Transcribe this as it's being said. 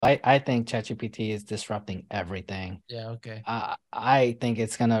I think ChatGPT is disrupting everything. Yeah, okay. I think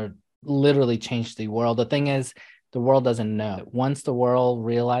it's gonna literally change the world. The thing is, the world doesn't know. Once the world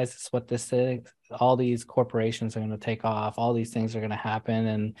realizes what this is, all these corporations are gonna take off. All these things are gonna happen,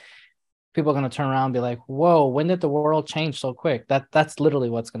 and people are gonna turn around and be like, "Whoa, when did the world change so quick?" That's literally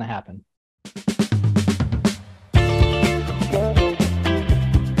what's gonna happen.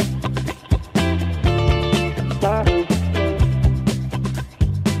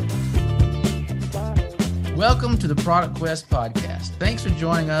 Welcome to the Product Quest podcast. Thanks for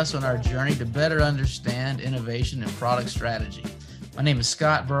joining us on our journey to better understand innovation and product strategy. My name is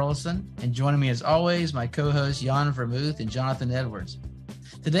Scott Burleson, and joining me as always, my co-hosts Jan Vermouth and Jonathan Edwards.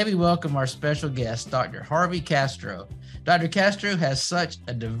 Today we welcome our special guest, Dr. Harvey Castro. Dr. Castro has such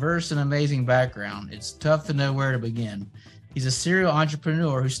a diverse and amazing background, it's tough to know where to begin. He's a serial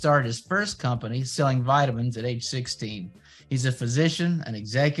entrepreneur who started his first company selling vitamins at age 16. He's a physician, an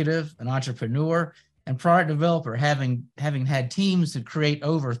executive, an entrepreneur, and product developer, having had teams to create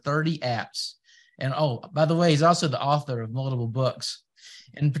over 30 apps. And by the way, he's also the author of multiple books.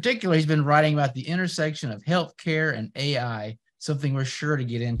 In particular, he's been writing about the intersection of healthcare and AI, something we're sure to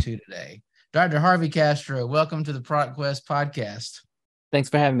get into today. Dr. Harvey Castro, welcome to the Product Quest podcast. Thanks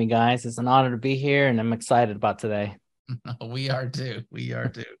for having me, guys. It's an honor to be here, and I'm excited about today. We are too. We are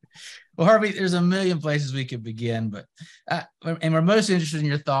too. Well, Harvey, there's a million places we could begin, but and we're most interested in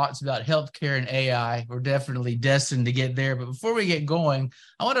your thoughts about healthcare and AI. We're definitely destined to get there. But before we get going,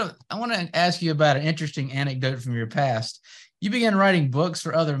 I want to ask you about an interesting anecdote from your past. You began writing books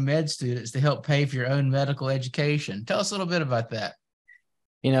for other med students to help pay for your own medical education. Tell us a little bit about that.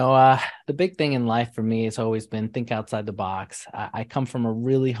 The big thing in life for me has always been think outside the box. I come from a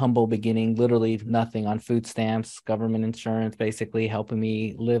really humble beginning, literally nothing, on food stamps, government insurance, basically helping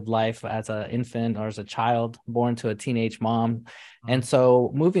me live life as an infant or as a child born to a teenage mom. And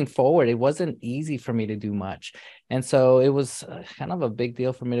so moving forward, it wasn't easy for me to do much. And so it was kind of a big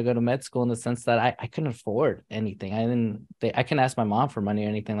deal for me to go to med school in the sense that I couldn't afford anything. I couldn't ask my mom for money or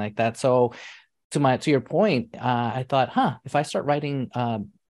anything like that. So to your point, I thought, if I start writing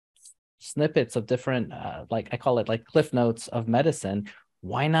snippets of different, like I call it like cliff notes of medicine,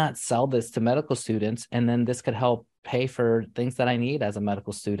 why not sell this to medical students? And then this could help pay for things that I need as a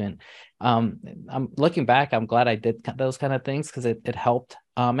medical student. I'm looking back, I'm glad I did those kind of things because it helped.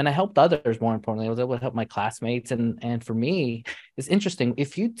 And I helped others. More importantly, I was able to help my classmates. And for me, it's interesting.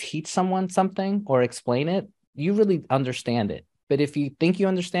 If you teach someone something or explain it, you really understand it. But if you think you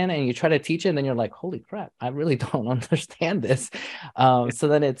understand it and you try to teach it, then you're like, holy crap, I really don't understand this. So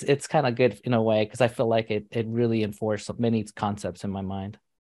then it's kind of good in a way, because I feel like it really enforced many concepts in my mind.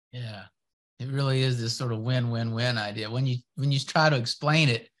 Yeah, it really is this sort of win-win-win idea. When you try to explain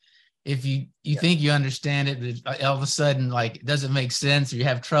it, if you think you understand it, all of a sudden, like, it doesn't make sense, or you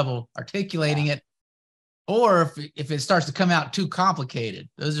have trouble articulating it, or if it starts to come out too complicated,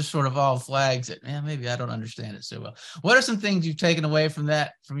 those are sort of all flags that, man, maybe I don't understand it so well. What are some things you've taken away from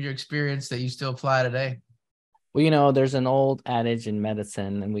your experience that you still apply today? Well, there's an old adage in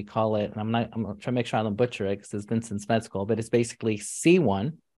medicine, and we call it, and I'm trying to make sure I don't butcher it because it's been since med school, but it's basically see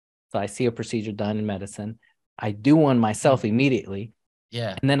one. So I see a procedure done in medicine. I do one myself immediately.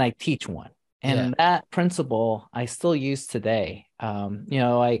 Yeah. And then I teach one. And that principle I still use today.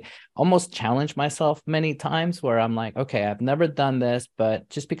 I almost challenge myself many times where I'm like, okay, I've never done this, but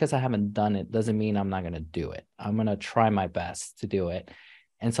just because I haven't done it doesn't mean I'm not going to do it. I'm going to try my best to do it.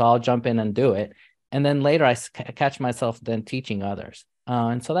 And so I'll jump in and do it. And then later I catch myself then teaching others.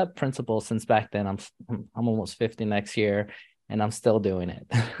 And so that principle, since back then, I'm almost 50 next year, and I'm still doing it.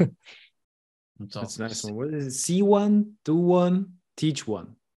 That's a nice one. What is it? See one, do one, teach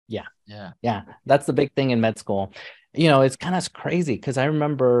one. Yeah. That's the big thing in med school. It's kind of crazy because I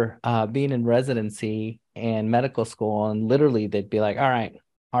remember being in residency and medical school, and literally they'd be like, all right,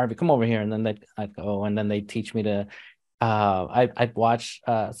 Harvey, come over here. And then I'd go, and then they'd teach me to, I'd watch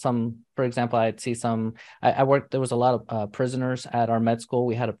some, for example, I'd see some, I worked, there was a lot of prisoners at our med school.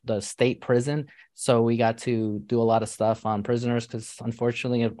 We had the state prison. So we got to do a lot of stuff on prisoners because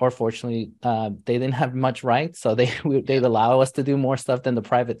unfortunately or fortunately, they didn't have much rights. So they'd allow us to do more stuff than the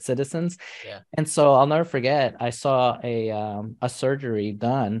private citizens. Yeah. And so I'll never forget, I saw a surgery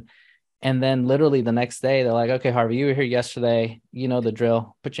done. And then literally the next day, they're like, okay, Harvey, you were here yesterday. You know the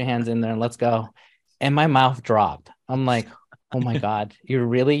drill. Put your hands in there and let's go. And my mouth dropped. I'm like, oh my God, you're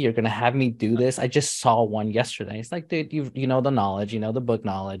going to have me do this? I just saw one yesterday. It's like, dude, you know the knowledge, the book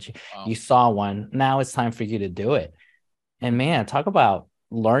knowledge. Wow. You saw one. Now it's time for you to do it. And man, talk about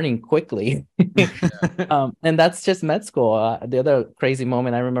learning quickly. And that's just med school. The other crazy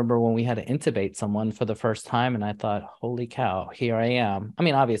moment, I remember when we had to intubate someone for the first time, and I thought, holy cow, here I am. I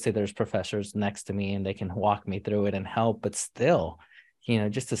mean, obviously there's professors next to me and they can walk me through it and help, but still,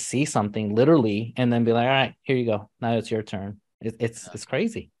 just to see something literally and then be like, all right, here you go. Now it's your turn. It's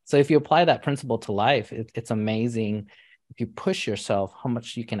crazy. So if you apply that principle to life, it's amazing. If you push yourself, how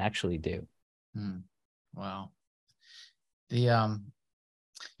much you can actually do. Wow.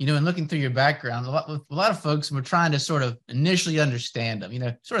 In looking through your background, a lot of folks were trying to sort of initially understand them,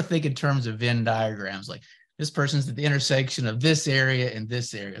 sort of think in terms of Venn diagrams, like this person's at the intersection of this area and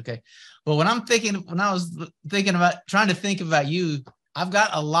this area. Okay. But when I was thinking about trying to think about you, I've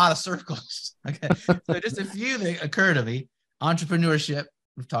got a lot of circles. Okay. So just a few that occur to me: entrepreneurship,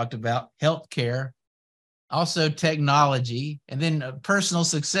 we've talked about, healthcare, also technology, and then personal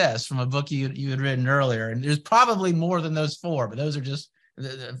success from a book you had written earlier. And there's probably more than those four, but those are just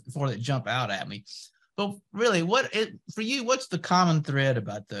the four that jump out at me. But really, for you, what's the common thread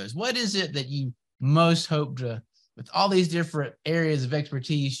about those? What is it that you most hope to, with all these different areas of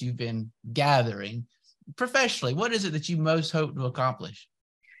expertise you've been gathering professionally, what is it that you most hope to accomplish?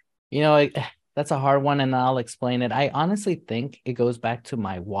 That's a hard one, and I'll explain it. I honestly think it goes back to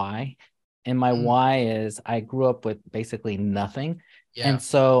my why. And my why is I grew up with basically nothing. Yeah. And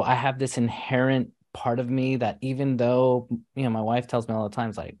so I have this inherent part of me that, even though, my wife tells me all the time,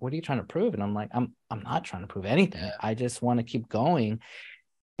 it's like, what are you trying to prove? And I'm like, I'm not trying to prove anything. Yeah. I just want to keep going.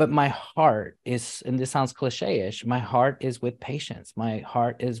 But my heart is, and this sounds cliche-ish, my heart is with patients. My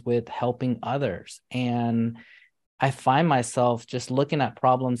heart is with helping others. And I find myself just looking at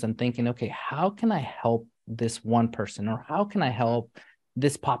problems and thinking, okay, how can I help this one person, or how can I help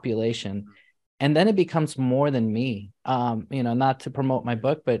this population? And then it becomes more than me. Not to promote my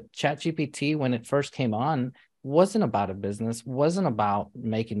book, but ChatGPT, when it first came on, wasn't about a business, wasn't about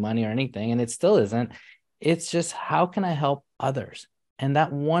making money or anything. And it still isn't. It's just, how can I help others? And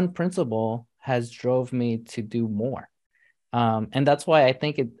that one principle has drove me to do more. And that's why I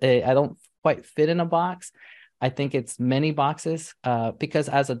think I don't quite fit in a box. I think it's many boxes, because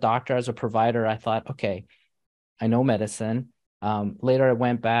as a doctor, as a provider, I thought, okay, I know medicine. Later, I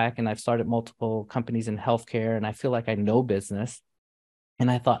went back and I've started multiple companies in healthcare, and I feel like I know business.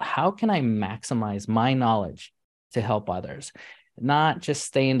 And I thought, how can I maximize my knowledge to help others? Not just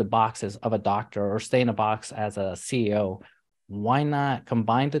stay in the boxes of a doctor or stay in a box as a CEO. Why not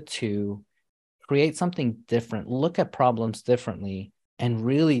combine the two, create something different, look at problems differently, and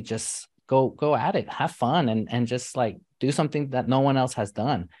really just go at it, have fun, and just like do something that no one else has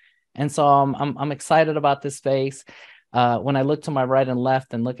done. And so I'm excited about this space. When I look to my right and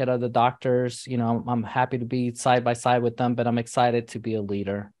left and look at other doctors, I'm happy to be side by side with them, but I'm excited to be a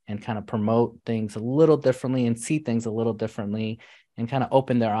leader and kind of promote things a little differently and see things a little differently and kind of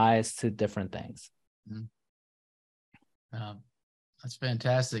open their eyes to different things. That's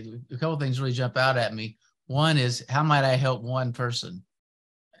fantastic. A couple of things really jump out at me. One is, how might I help one person?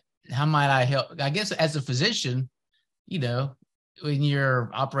 How might I help? I guess as a physician, when you're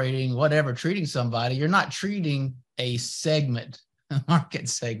operating, whatever, treating somebody, you're not treating a segment, a market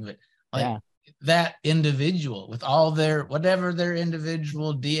segment, like that individual with all whatever their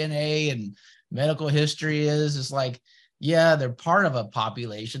individual DNA and medical history is. It's like, yeah, they're part of a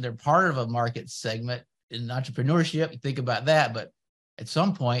population. They're part of a market segment. In entrepreneurship, you think about that, but at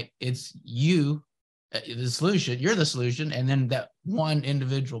some point it's you, the solution, you're the solution, and then that one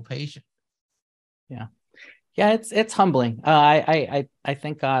individual patient. Yeah, it's humbling. I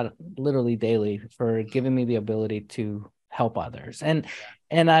thank God literally daily for giving me the ability to help others, and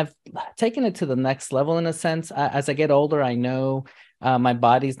I've taken it to the next level in a sense. As I get older, I know my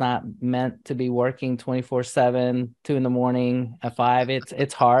body's not meant to be working 24/7, 2 a.m, at 5.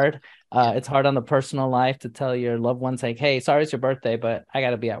 It's hard. It's hard on the personal life to tell your loved ones, like, hey, sorry it's your birthday, but I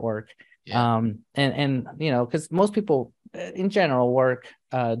got to be at work. And because most people in general work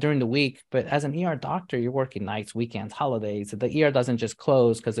during the week, but as an ER doctor, you're working nights, weekends, holidays. The ER doesn't just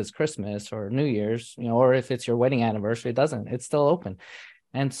close because it's Christmas or New Year's, or if it's your wedding anniversary, it's still open.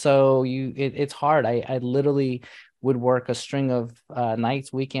 And so it's hard. I literally would work a string of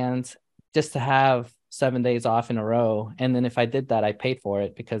nights, weekends, just to have 7 days off in a row. And then if I did that, I paid for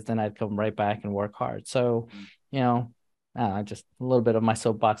it, because then I'd come right back and work hard. So, just a little bit of my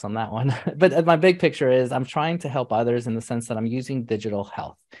soapbox on that one. But my big picture is I'm trying to help others in the sense that I'm using digital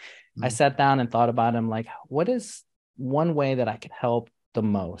health. I sat down and thought about it. I'm like, what is one way that I could help the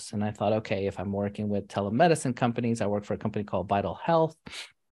most? And I thought, okay, if I'm working with telemedicine companies, I work for a company called Vital Health.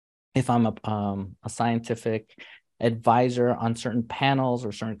 If I'm a scientific advisor on certain panels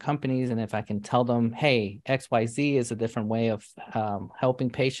or certain companies. And if I can tell them, hey, XYZ is a different way of helping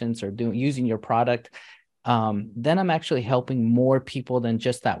patients or using your product, then I'm actually helping more people than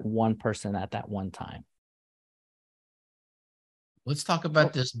just that one person at that one time. Let's talk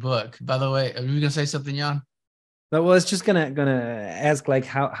about this book. By the way, are you going to say something, Jan? No, well, I was just gonna ask, like,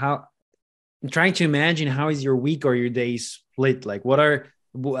 how I'm trying to imagine how is your week or your day split? Like,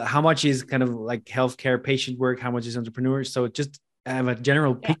 how much is kind of like healthcare patient work? How much is entrepreneur? So just have a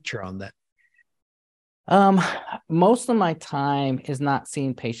general picture on that. Most of my time is not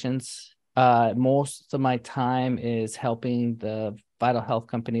seeing patients. Most of my time is helping the vital health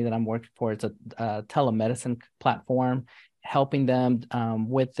company that I'm working for. It's a telemedicine platform, helping them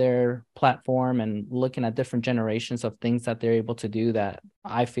with their platform and looking at different generations of things that they're able to do that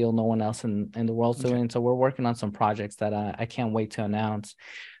I feel no one else in the world's doing. So we're working on some projects that I can't wait to announce.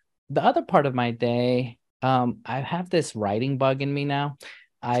 The other part of my day, I have this writing bug in me now.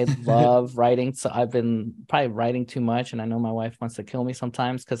 I love writing. So I've been probably writing too much. And I know my wife wants to kill me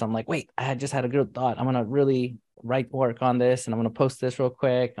sometimes because I'm like, wait, I just had a good thought. I'm going to really work on this. And I'm going to post this real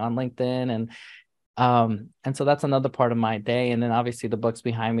quick on LinkedIn. And so that's another part of my day. And then obviously the book's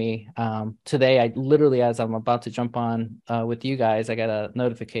behind me. Today, I literally, as I'm about to jump on with you guys, I got a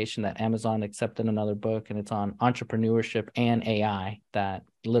notification that Amazon accepted another book, and it's on entrepreneurship and AI that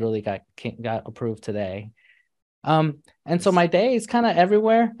literally got approved today. And so my day is kind of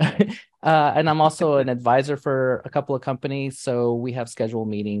everywhere. And I'm also an advisor for a couple of companies. So we have scheduled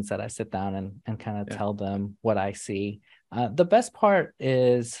meetings that I sit down and kind of tell them what I see. The best part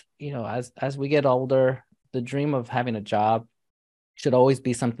is, as we get older, the dream of having a job should always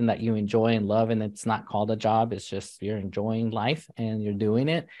be something that you enjoy and love. And it's not called a job. It's just you're enjoying life and you're doing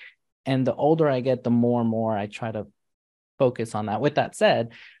it. And the older I get, the more and more I try to focus on that. With that said,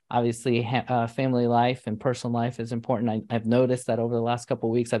 obviously, family life and personal life is important. I've noticed that over the last couple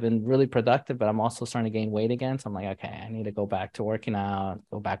of weeks, I've been really productive, but I'm also starting to gain weight again. So I'm like, okay, I need to go back to working out,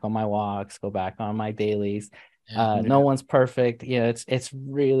 go back on my walks, go back on my dailies. No one's perfect. It's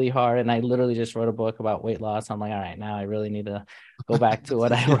really hard. And I literally just wrote a book about weight loss. I'm like, all right, now I really need to go back to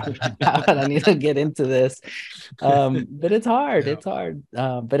what I wrote about. I need to get into this. But it's hard. It's hard.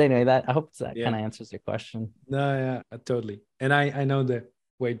 But anyway, I hope that kind of answers your question. No, yeah, totally. And I know the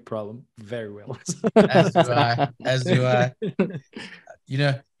weight problem very well. As do I.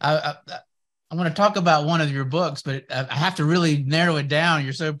 I want to talk about one of your books, but I have to really narrow it down.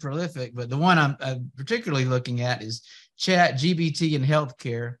 You're so prolific. But the one I'm particularly looking at is ChatGPT in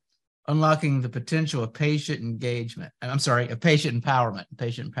Healthcare, Unlocking the Potential of Patient Engagement. I'm sorry, of Patient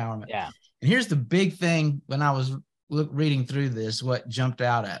Empowerment. Yeah. And here's the big thing when I was reading through this, what jumped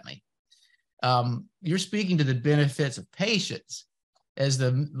out at me. You're speaking to the benefits of patients as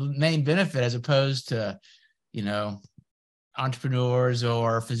the main benefit, as opposed to, entrepreneurs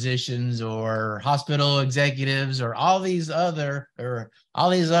or physicians or hospital executives or all these other,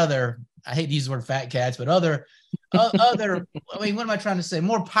 I hate to use the word fat cats, but other, I mean, what am I trying to say?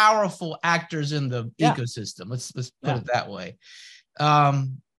 More powerful actors in the ecosystem. Let's put it that way. Now,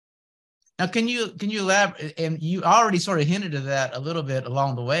 can you elaborate? And you already sort of hinted at that a little bit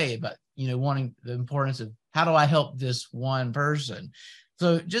along the way, but wanting the importance of how do I help this one person?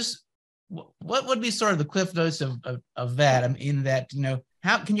 So just what would be sort of the cliff notes of that? I mean, in that,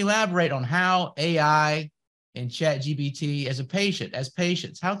 how can you elaborate on how AI and ChatGPT as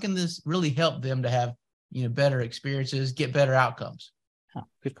patients, how can this really help them to have, better experiences, get better outcomes? Oh,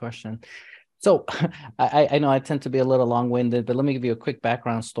 good question. So I know I tend to be a little long-winded, but let me give you a quick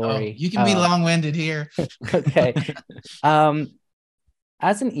background story. You can be long-winded here. Okay.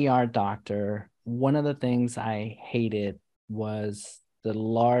 As an ER doctor, one of the things I hated was the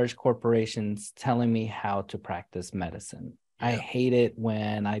large corporations telling me how to practice medicine. Yeah. I hate it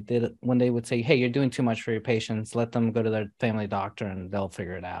when they would say, hey, you're doing too much for your patients. Let them go to their family doctor and they'll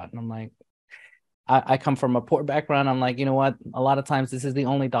figure it out. And I'm like, I come from a poor background. I'm like, you know what? A lot of times this is the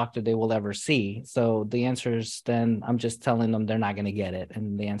only doctor they will ever see. So the answer is then I'm just telling them they're not going to get it.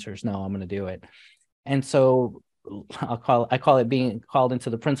 And the answer is no, I'm going to do it. And so I call it being called into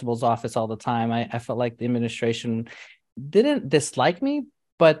the principal's office all the time. I felt like the administration didn't dislike me,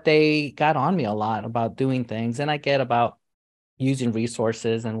 but they got on me a lot about doing things. And I get about using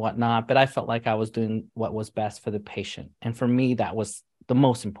resources and whatnot, but I felt like I was doing what was best for the patient. And for me, that was the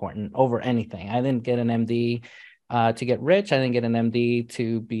most important over anything. I didn't get an MD to get rich. I didn't get an MD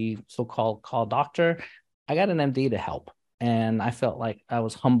to be so-called doctor. I got an MD to help. And I felt like I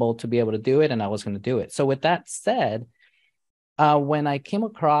was humbled to be able to do it, and I was going to do it. So with that said, when I came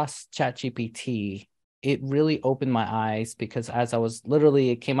across ChatGPT, it really opened my eyes, because as I was literally,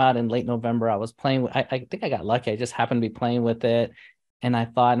 it came out in late November. I was playing with, I think I got lucky. I just happened to be playing with it. And I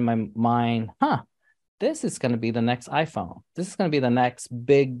thought in my mind, this is going to be the next iPhone. This is going to be the next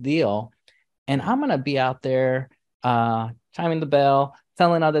big deal. And I'm going to be out there chiming the bell,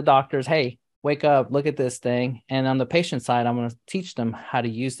 telling other doctors, hey, wake up, look at this thing. And on the patient side, I'm going to teach them how to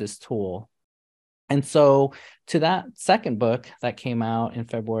use this tool. And so to that second book that came out in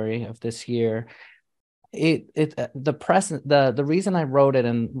February of this year, the reason I wrote it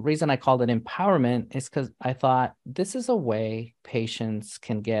and the reason I called it empowerment is because I thought this is a way patients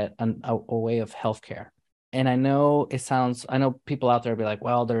can get a way of healthcare. And I know people out there be like,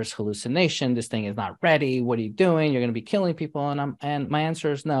 well, there's hallucination. This thing is not ready. What are you doing? You're going to be killing people. And my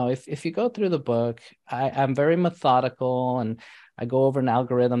answer is no. If you go through the book, I'm very methodical, and I go over an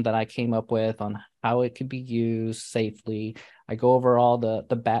algorithm that I came up with on how it could be used safely. I go over all the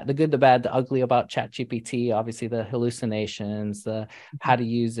bad, the good, the bad, the ugly about ChatGPT, obviously the hallucinations, the how to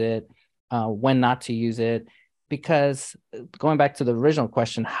use it, when not to use it. Because going back to the original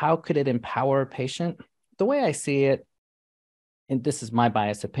question, how could it empower a patient? The way I see it, and this is my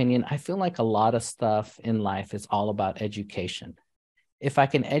biased opinion, I feel like a lot of stuff in life is all about education. If I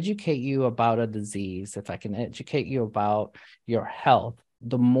can educate you about a disease, if I can educate you about your health,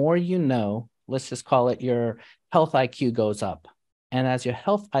 the more you know, let's just call it your health IQ goes up. And as your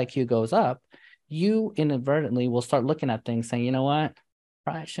health IQ goes up, you inadvertently will start looking at things saying, you know what?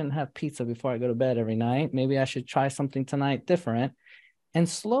 Probably shouldn't have pizza before I go to bed every night. Maybe I should try something tonight different. And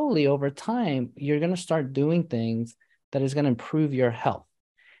slowly over time, you're going to start doing things that is going to improve your health.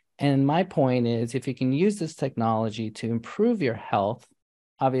 And my point is, if you can use this technology to improve your health,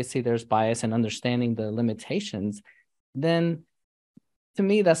 obviously there's bias and understanding the limitations, then to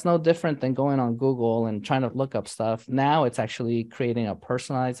me, that's no different than going on Google and trying to look up stuff. Now it's actually creating a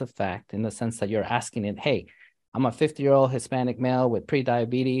personalized effect in the sense that you're asking it, hey, I'm a 50-year-old Hispanic male with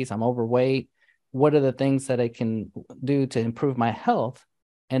prediabetes. I'm overweight. What are the things that I can do to improve my health?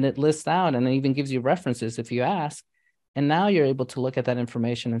 And it lists out, and it even gives you references if you ask. And now you're able to look at that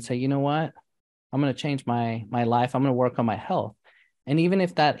information and say, you know what? I'm going to change my life. I'm going to work on my health. And even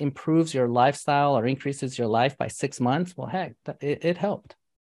if that improves your lifestyle or increases your life by 6 months, well, heck, it helped.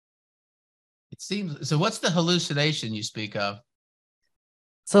 It seems. So what's the hallucination you speak of?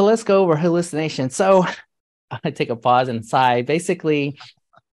 So let's go over hallucination. So I take a pause and sigh. Basically,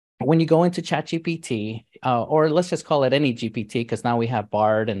 when you go into ChatGPT, or let's just call it any GPT, because now we have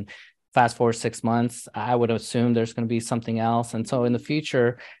Bard, and fast forward 6 months, I would assume there's going to be something else. And so in the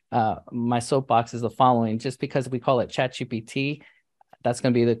future, my soapbox is the following: just because we call it ChatGPT, that's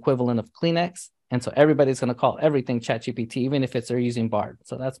going to be the equivalent of Kleenex. And so everybody's going to call everything ChatGPT, even if they're using Bard.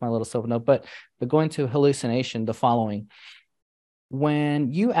 So that's my little soap note. But going to hallucination, the following: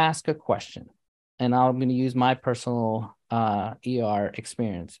 when you ask a question, and I'm going to use my personal ER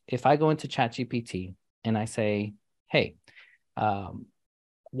experience. If I go into ChatGPT and I say, hey,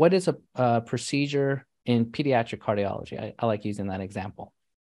 what is a procedure in pediatric cardiology? I like using that example.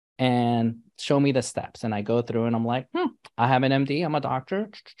 And show me the steps. And I go through and I'm like, I have an MD, I'm a doctor.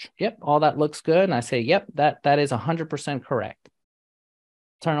 Yep, all that looks good. And I say, yep, that is 100% correct.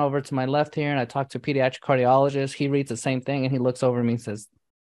 Turn over to my left here and I talk to a pediatric cardiologist. He reads the same thing and he looks over me and says,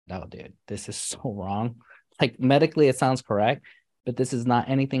 no, dude, this is so wrong. Like medically, it sounds correct, but this is not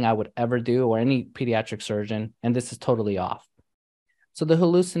anything I would ever do, or any pediatric surgeon. And this is totally off. So the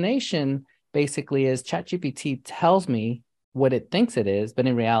hallucination basically is ChatGPT tells me what it thinks it is, but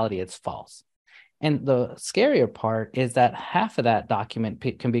in reality, it's false. And the scarier part is that half of that document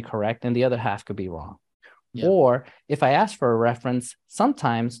can be correct and the other half could be wrong. Yeah. Or if I ask for a reference,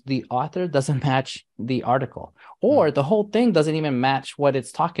 sometimes the author doesn't match the article, or the whole thing doesn't even match what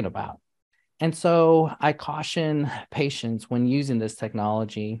it's talking about. And so I caution patients when using this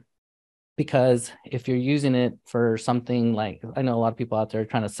technology, because if you're using it for something like, I know a lot of people out there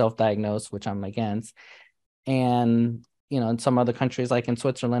trying to self-diagnose, which I'm against. And, you know, in some other countries, like in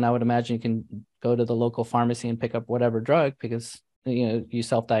Switzerland, I would imagine you can go to the local pharmacy and pick up whatever drug because, you know, you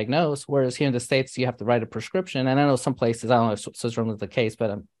self-diagnose. Whereas here in the States, you have to write a prescription. And I know some places, I don't know if Switzerland is the case, but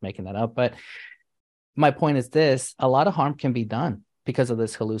I'm making that up. But my point is this: a lot of harm can be done because of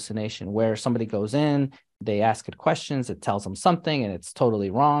this hallucination, where somebody goes in, they ask it questions, it tells them something and it's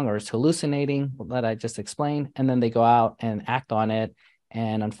totally wrong, or it's hallucinating that I just explained. And then they go out and act on it.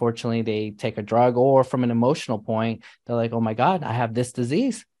 And unfortunately, they take a drug, or from an emotional point, they're like, oh my God, I have this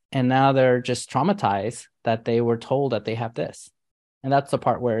disease. And now they're just traumatized that they were told that they have this. And that's the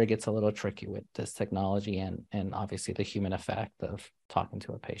part where it gets a little tricky with this technology and obviously the human effect of talking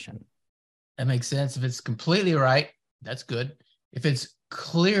to a patient. That makes sense. If it's completely right, that's good. If it's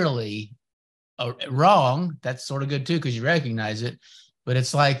clearly wrong, that's sort of good too, because you recognize it. But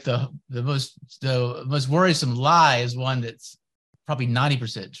it's like the most worrisome lie is one that's probably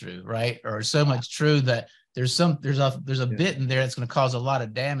 90% true, right? Or so much true that there's a bit in there that's going to cause a lot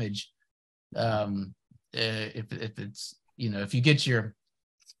of damage. If it's, if you get your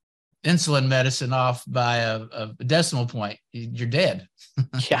insulin medicine off by a decimal point, you're dead.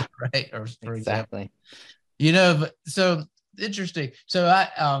 Yeah. Right. Or for exactly. example, but so interesting. So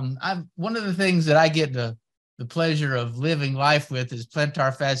I'm one of the things that I get the pleasure of living life with is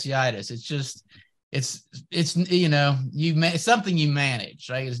plantar fasciitis. It's just, it's something you manage,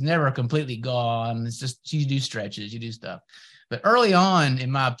 right? It's never completely gone. It's just, you do stretches, you do stuff. But early on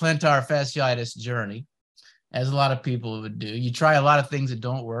in my plantar fasciitis journey, as a lot of people would do, you try a lot of things that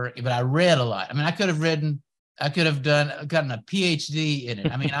don't work, but I read a lot. I mean, I could have gotten a PhD in it.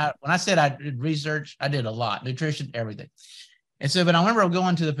 I mean, when I said I did research, I did a lot, nutrition, everything. And so, but I remember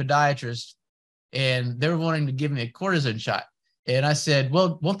going to the podiatrist and they were wanting to give me a cortisone shot. And I said,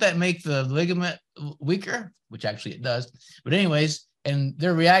 well, won't that make the ligament weaker? Which actually it does. But anyways, and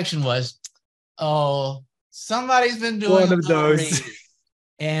their reaction was, oh, somebody's been doing one of those.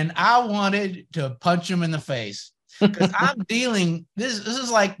 And I wanted to punch him in the face because I'm dealing, this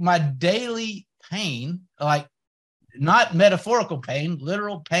is like my daily pain, like not metaphorical pain,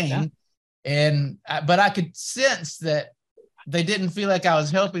 literal pain. Yeah. But I could sense that they didn't feel like I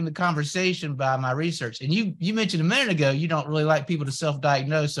was helping the conversation by my research. And you mentioned a minute ago, you don't really like people to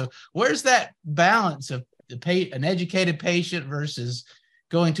self-diagnose. So where's that balance of an educated patient versus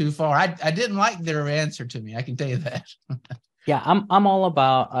going too far? I didn't like their answer to me. I can tell you that. Yeah, I'm all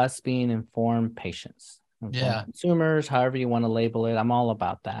about us being informed patients, consumers, however you want to label it. I'm all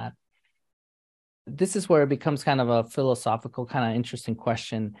about that. This is where it becomes kind of a philosophical, kind of interesting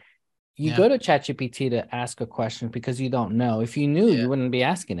question. You go to ChatGPT to ask a question because you don't know. If you knew, you wouldn't be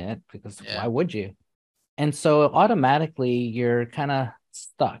asking it, because why would you? And so automatically you're kind of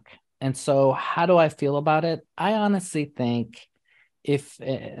stuck. And so how do I feel about it? I honestly think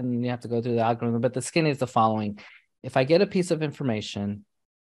and you have to go through the algorithm, but the skin is the following. If I get a piece of information,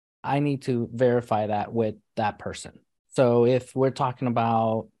 I need to verify that with that person. So if we're talking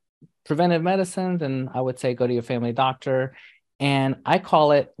about preventive medicine, then I would say go to your family doctor. And I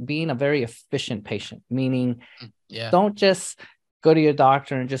call it being a very efficient patient, meaning don't just go to your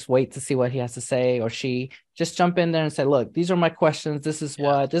doctor and just wait to see what he has to say or she. Just jump in there and say, look, these are my questions. This is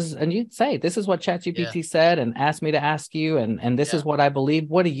and you say, this is what ChatGPT said and asked me to ask you. And this is what I believe.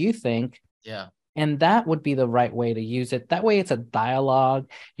 What do you think? Yeah. And that would be the right way to use it. That way it's a dialogue.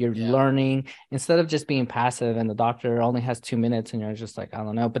 You're learning instead of just being passive and the doctor only has 2 minutes and you're just like, I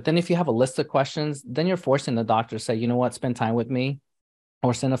don't know. But then if you have a list of questions, then you're forcing the doctor to say, you know what, spend time with me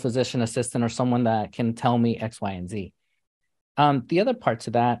or send a physician assistant or someone that can tell me X, Y, and Z. The other part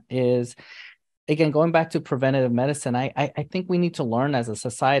to that is, again, going back to preventative medicine, I think we need to learn as a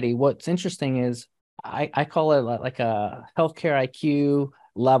society. What's interesting is I call it like a healthcare IQ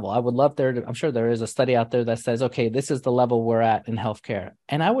level. I would love I'm sure there is a study out there that says, okay, this is the level we're at in healthcare.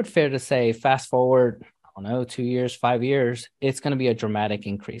 And I would fair to say, fast forward, I don't know, 2 years, 5 years, it's going to be a dramatic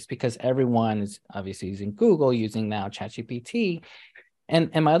increase because everyone is obviously using Google, using now ChatGPT. And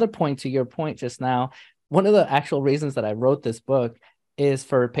my other point to your point just now, one of the actual reasons that I wrote this book is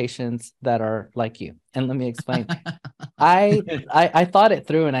for patients that are like you. And let me explain. I thought it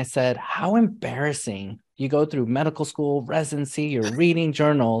through and I said, how embarrassing. You go through medical school, residency, you're reading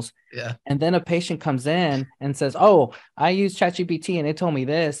journals, and then a patient comes in and says, oh, I use ChatGPT and it told me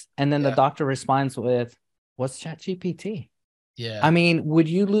this. And then the doctor responds with, what's ChatGPT? Yeah. I mean, would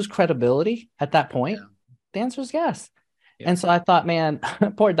you lose credibility at that point? Yeah. The answer is yes. Yeah. And so I thought, man,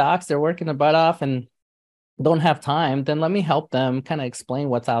 poor docs, they're working their butt off and don't have time. Then let me help them kind of explain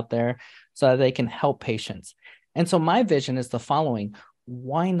what's out there so that they can help patients. And so my vision is the following.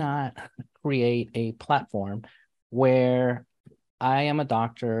 Why not create a platform where I am a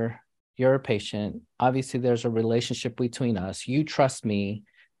doctor, you're a patient. Obviously, there's a relationship between us. You trust me.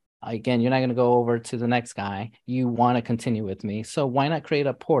 Again, you're not going to go over to the next guy. You want to continue with me. So why not create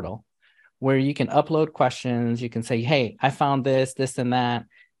a portal where you can upload questions? You can say, hey, I found this, this, and that.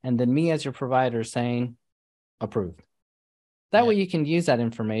 And then me as your provider saying, approved. That way you can use that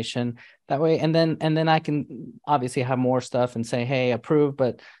information that way. And then I can obviously have more stuff and say, hey, approved,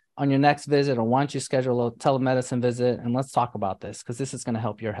 but on your next visit, or why don't you schedule a telemedicine visit and let's talk about this because this is going to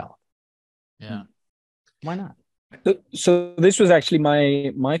help your health. Yeah. Why not? So this was actually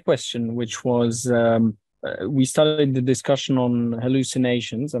my question, which was, we started the discussion on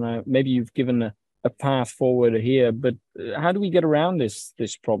hallucinations and maybe you've given a path forward here, but how do we get around this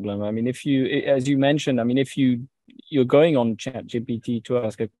problem? I mean, as you mentioned, I mean, if you're going on ChatGPT to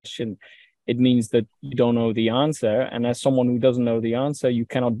ask a question, it means that you don't know the answer. And as someone who doesn't know the answer, you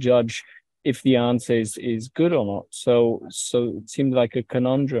cannot judge if the answer is good or not. So it seems like a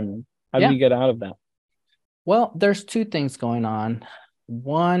conundrum. How do Yeah. you get out of that? Well, there's two things going on.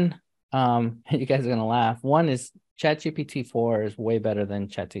 One, you guys are gonna laugh. One is ChatGPT 4 is way better than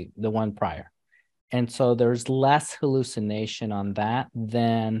the one prior. And so there's less hallucination on that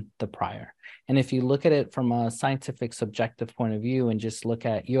than the prior. And if you look at it from a scientific subjective point of view and just look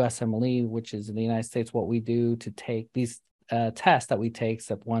at USMLE, which is in the United States, what we do to take these tests that we take,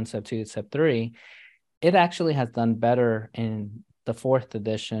 step 1, step 2, step 3, it actually has done better in the 4th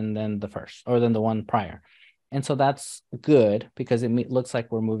edition than the first or than the one prior. And so that's good because it looks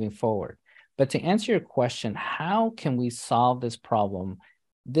like we're moving forward. But to answer your question, how can we solve this problem?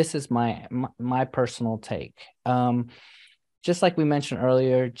 This is my personal take. Just like we mentioned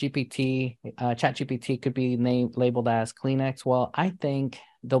earlier, ChatGPT could be labeled as Kleenex. Well, I think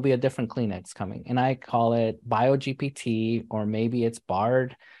there'll be a different Kleenex coming, and I call it BioGPT, or maybe it's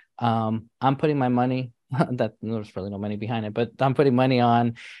Bard. I'm putting my money that there's really no money behind it, but I'm putting money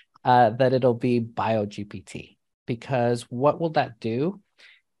on that it'll be BioGPT, because what will that do?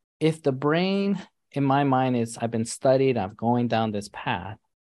 If the brain, in my mind, is I've been studied, I'm going down this path,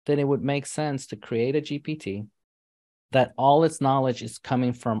 then it would make sense to create a GPT that all its knowledge is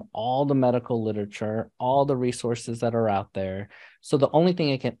coming from all the medical literature, all the resources that are out there. So the only thing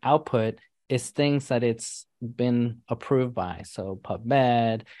it can output is things that it's been approved by. So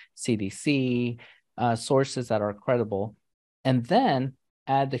PubMed, CDC, sources that are credible. And then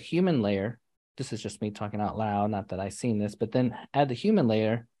add the human layer. This is just me talking out loud, not that I've seen this, but then add the human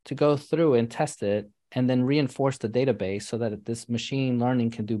layer to go through and test it and then reinforce the database so that this machine learning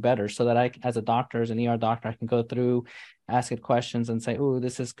can do better, so that I, as a doctor, as an ER doctor, I can go through, ask it questions and say, oh,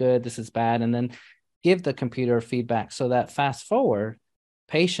 this is good, this is bad, and then give the computer feedback so that fast forward,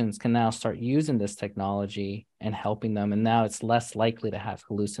 patients can now start using this technology and helping them. And now it's less likely to have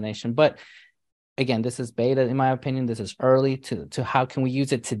hallucination. But again, this is beta, in my opinion. This is early to how can we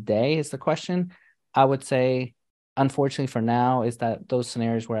use it today is the question. I would say, unfortunately for now, is that those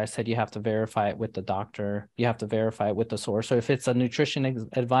scenarios where I said you have to verify it with the doctor, you have to verify it with the source. So if it's a nutrition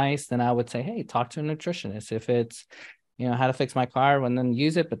advice, then I would say, hey, talk to a nutritionist. If it's, how to fix my car, and then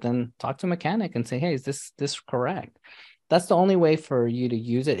use it, but then talk to a mechanic and say, hey, is this correct? That's the only way for you to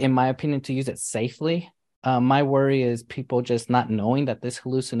use it, in my opinion, to use it safely. My worry is people just not knowing that this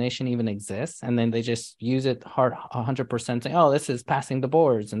hallucination even exists, and then they just use it hard 100%, saying, oh, this is passing the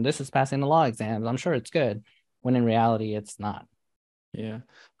boards and this is passing the law exams, I'm sure it's good, when in reality it's not. Yeah,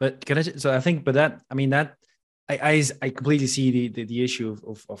 but I think, but that, I mean, that I completely see the issue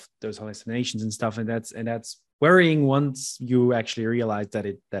of those hallucinations and stuff, and that's worrying once you actually realize that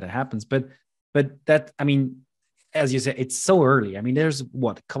it happens. But that, I mean, as you said, it's so early. I mean, there's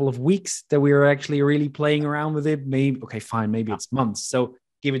a couple of weeks that we are actually really playing around with it. Maybe, okay, fine, maybe it's months. So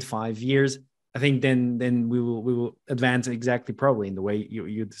give it 5 years. I think then we will advance exactly probably in the way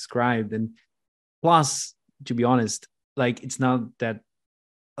you described. And plus, to be honest, like, it's not that,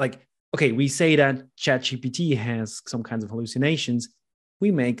 like, okay, we say that ChatGPT has some kinds of hallucinations.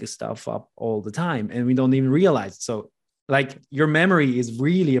 We make stuff up all the time and we don't even realize it. So, like, your memory is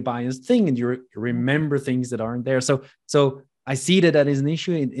really a biased thing, and you remember things that aren't there. So I see that is an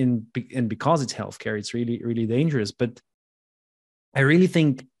issue and because it's healthcare, it's really, really dangerous. But I really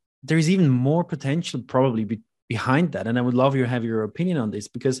think there is even more potential probably behind that. And I would love you to have your opinion on this,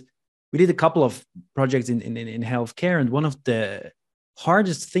 because we did a couple of projects in healthcare, and one of the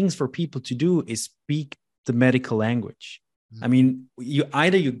hardest things for people to do is speak the medical language. I mean, you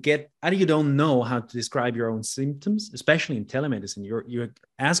don't know how to describe your own symptoms, especially in telemedicine. You're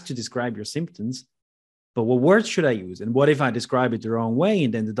asked to describe your symptoms, but what words should I use? And what if I describe it the wrong way,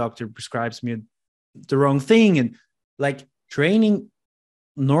 and then the doctor prescribes me the wrong thing? And like, training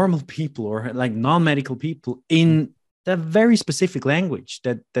normal people or like non-medical people in that very specific language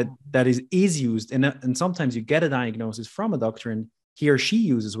that is used, and sometimes you get a diagnosis from a doctor and he or she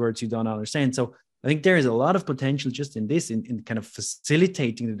uses words you don't understand. So I think there is a lot of potential just in this, in kind of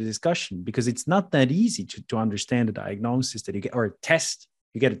facilitating the discussion, because it's not that easy to understand a diagnosis that you get, or a test.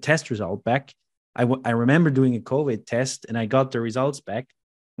 You get a test result back. I remember doing a COVID test and I got the results back.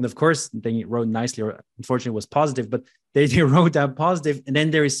 And of course, they wrote nicely, or unfortunately it was positive, but they wrote down positive. And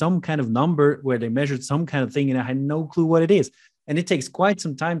then there is some kind of number where they measured some kind of thing, and I had no clue what it is. And it takes quite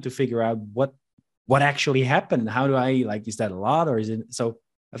some time to figure out what actually happened. How do I, like, is that a lot, or is it? So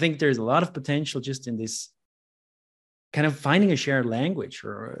I think there's a lot of potential just in this kind of finding a shared language,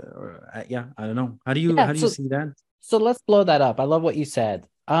 or yeah, I don't know. How do you see that? So let's blow that up. I love what you said.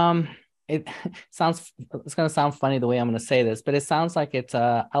 it sounds, it's going to sound funny the way I'm going to say this, but it sounds like it's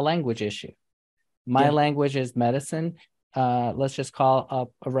a language issue. My language is medicine. Let's just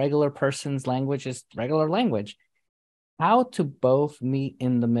call a regular person's language is regular language. How to both meet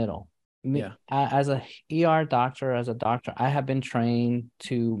in the middle. As a ER doctor, as a doctor, I have been trained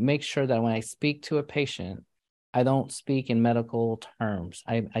to make sure that when I speak to a patient, I don't speak in medical terms.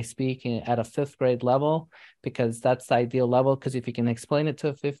 I speak at a fifth grade level, because that's the ideal level. Because if you can explain it to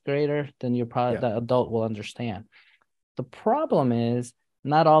a fifth grader, then you're probably the adult will understand. The problem is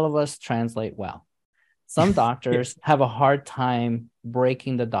not all of us translate well. Some doctors have a hard time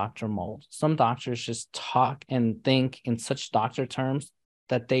breaking the doctor mold. Some doctors just talk and think in such doctor terms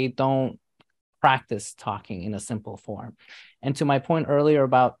that they don't practice talking in a simple form. And to my point earlier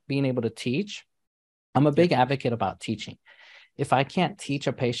about being able to teach, I'm a big advocate about teaching. If I can't teach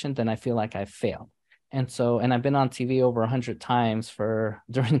a patient, then I feel like I've failed. And I've been on TV over 100 times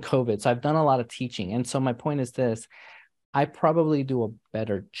during COVID. So I've done a lot of teaching. And so my point is this: I probably do a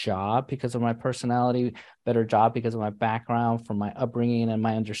better job because of my personality, better job because of my background, from my upbringing and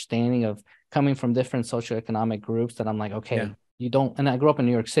my understanding of coming from different socioeconomic groups, that I'm like, okay, you don't, and I grew up in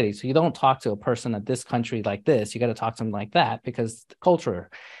New York City, so you don't talk to a person at this country like this. You got to talk to them like that because the culture.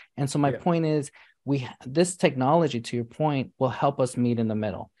 And so my point is, this technology, to your point, will help us meet in the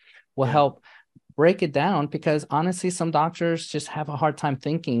middle, will help break it down, because honestly, some doctors just have a hard time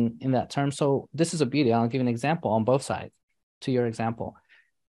thinking in that term. So this is a beauty. I'll give you an example on both sides to your example.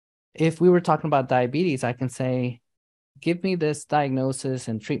 If we were talking about diabetes, I can say, give me this diagnosis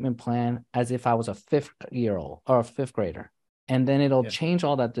and treatment plan as if I was a fifth-year-old or a fifth grader. And then it'll change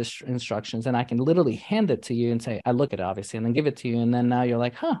all that instructions. And I can literally hand it to you and say, I look at it, obviously, and then give it to you. And then now you're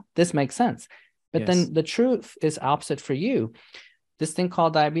like, this makes sense. But then the truth is opposite for you. This thing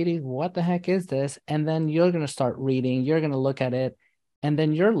called diabetes, what the heck is this? And then you're going to start reading, you're going to look at it, and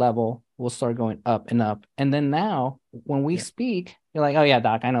then your level will start going up and up. And then now when we speak, you're like, oh yeah,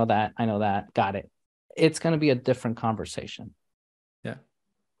 doc, I know that, got it. It's going to be a different conversation.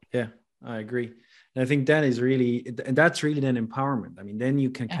 Yeah, I agree. And I think that's really then empowerment. I mean, then you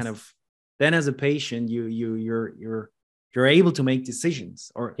can kind of, then as a patient, you're able to make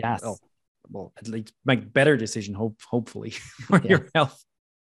decisions, or well, at least make better decision, hopefully, for your health.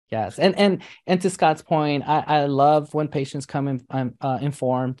 Yes. And to Scott's point, I love when patients come in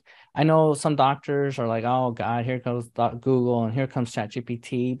informed. I know some doctors are like, oh God, here goes Google and here comes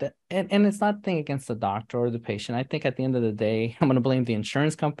ChatGPT. And it's not a thing against the doctor or the patient. I think at the end of the day, I'm going to blame the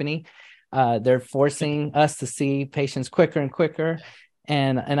insurance company. They're forcing us to see patients quicker and quicker.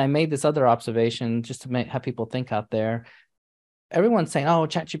 And I made this other observation just to have people think out there. Everyone's saying, oh,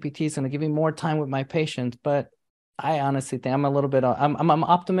 ChatGPT is going to give me more time with my patients. But I honestly think I'm a little bit, I'm an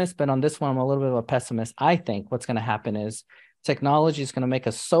optimist, but on this one, I'm a little bit of a pessimist. I think what's going to happen is technology is going to make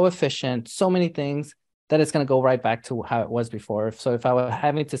us so efficient, so many things, that it's going to go right back to how it was before. So if I were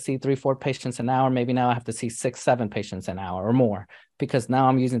having to see 3-4 patients an hour, maybe now I have to see 6-7 patients an hour or more, because now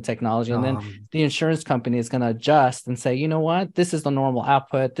I'm using technology. And then the insurance company is going to adjust and say, you know what, this is the normal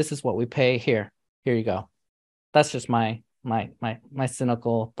output. This is what we pay. Here you go. That's just my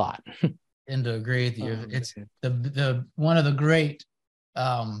cynical thought. And to agree with you, it's the one of the great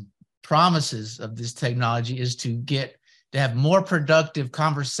promises of this technology is to have more productive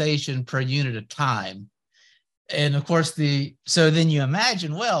conversation per unit of time. And of course, so then you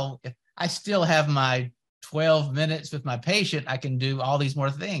imagine, well, if I still have my 12 minutes with my patient, I can do all these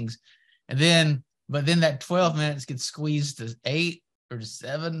more things. But then that 12 minutes gets squeezed to 8 or to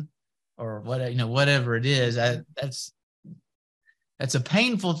 7 or whatever it is. That's a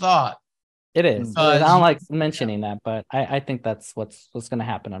painful thought. It is. I don't like mentioning that, but I think that's what's going to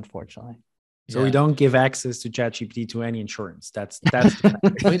happen, unfortunately. So we don't give access to ChatGPT to any insurance. That's we'll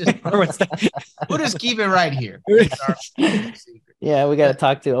just keep it right here. Yeah, we got to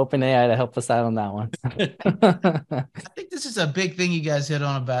talk to OpenAI to help us out on that one. I think this is a big thing you guys hit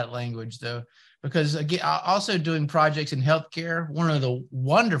on about language, though, because again, also doing projects in healthcare, one of the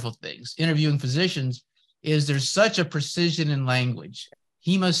wonderful things interviewing physicians is there's such a precision in language.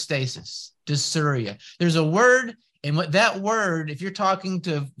 Hemostasis, dysuria. There's a word, and what that word, if you're talking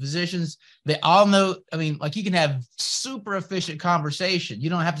to physicians, they all know. I mean, like, you can have super efficient conversation. You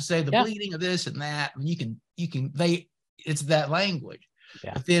don't have to say the bleeding of this and that. I mean, it's that language.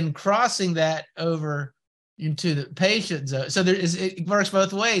 Yeah. But then crossing that over into the patient zone. So it works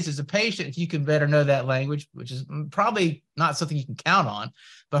both ways. As a patient, if you can better know that language, which is probably not something you can count on.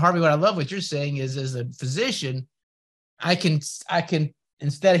 But Harvey, what I love what you're saying is, as a physician, I can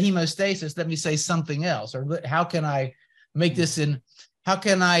instead of hemostasis, let me say something else, or how can I make this how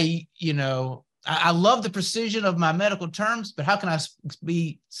can I, I love the precision of my medical terms, but how can I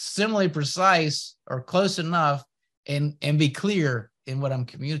be similarly precise or close enough and be clear in what I'm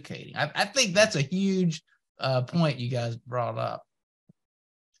communicating? I think that's a huge point you guys brought up.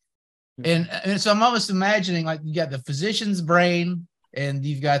 And so I'm almost imagining like you got the physician's brain and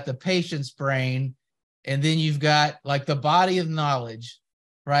you've got the patient's brain, and then you've got like the body of knowledge,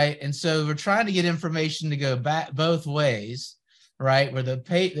 right? And so we're trying to get information to go back both ways, right? Where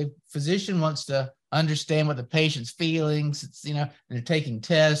the physician wants to understand what the patient's feelings, it's, you know, and they're taking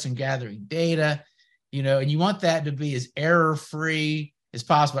tests and gathering data, you know, and you want that to be as error-free as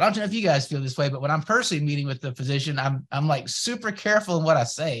possible. I don't know if you guys feel this way, but when I'm personally meeting with the physician, I'm like super careful in what I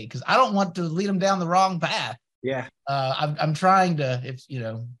say because I don't want to lead them down the wrong path. Yeah. I'm trying to, if you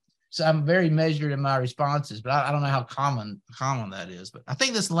know, so I'm very measured in my responses, but I don't know how common that is. But I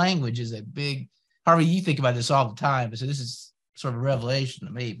think this language is a big. Harvey, you think about this all the time, but so this is sort of a revelation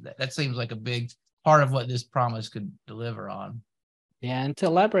to me. That seems like a big part of what this promise could deliver on. Yeah, and to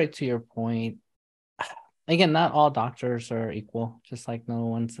elaborate to your point, again, not all doctors are equal, just like no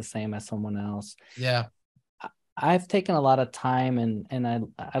one's the same as someone else. Yeah. I've taken a lot of time and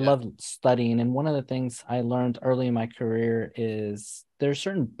I love studying. And one of the things I learned early in my career is there's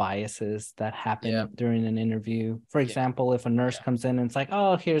certain biases that happen during an interview. For example, if a nurse comes in and it's like,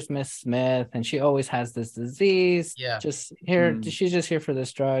 oh, here's Miss Smith, and she always has this disease. Just here, she's just here for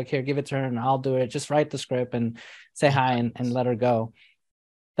this drug. Here, give it to her and I'll do it. Just write the script and say hi and let her go.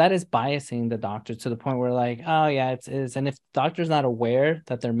 That is biasing the doctor to the point where like, oh yeah, it is. And if the doctor's not aware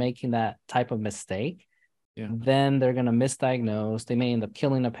that they're making that type of mistake, then they're going to misdiagnose. They may end up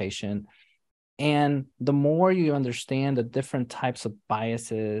killing a patient. And the more you understand the different types of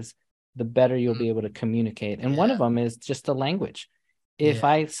biases, the better you'll be able to communicate. And one of them is just the language. If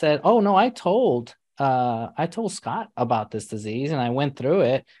I said, oh no, I told Scott about this disease and I went through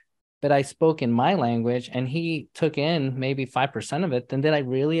it, but I spoke in my language and he took in maybe 5% of it, then did I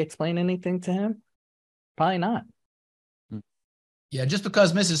really explain anything to him? Probably not. Yeah, just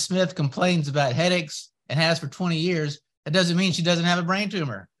because Mrs. Smith complains about headaches and has for 20 years, that doesn't mean she doesn't have a brain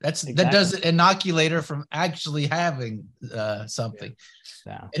tumor. That doesn't inoculate her from actually having something.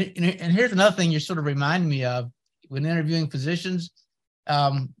 Yeah. And here's another thing you're sort of reminding me of when interviewing physicians.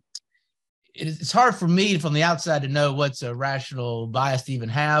 It's hard for me from the outside to know what's a rational bias to even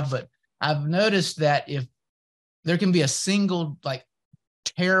have, but I've noticed that if there can be a single like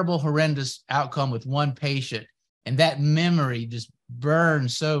terrible, horrendous outcome with one patient, and that memory just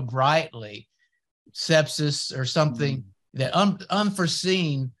burns so brightly, sepsis or something that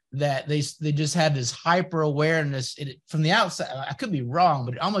unforeseen, that they just have this hyper awareness from the outside. I could be wrong,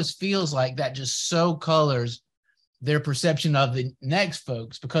 but it almost feels like that just so colors their perception of the next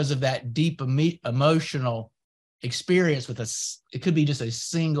folks because of that deep emotional experience with it could be just a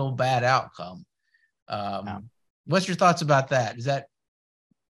single bad outcome. What's your thoughts about that? Is that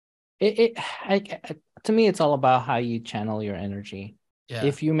to me, it's all about how you channel your energy. Yeah.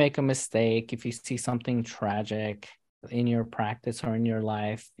 If you make a mistake, if you see something tragic in your practice or in your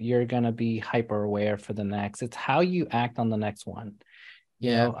life, you're going to be hyper aware for the next. It's how you act on the next one.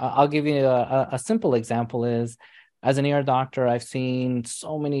 You know, I'll give you a simple example is, as an ER doctor, I've seen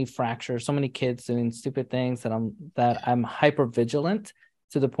so many fractures, so many kids doing stupid things that I'm hyper vigilant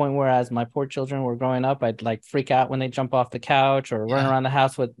to the point where as my poor children were growing up, I'd like freak out when they jump off the couch or run around the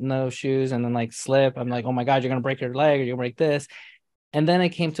house with no shoes and then like slip. I'm like, oh my God, you're going to break your leg or you're going to break this. And then I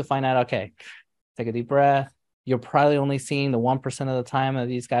came to find out, okay, take a deep breath. You're probably only seeing the 1% of the time that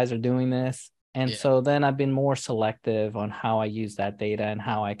these guys are doing this. And so then I've been more selective on how I use that data and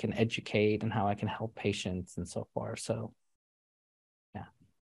how I can educate and how I can help patients and so forth. So,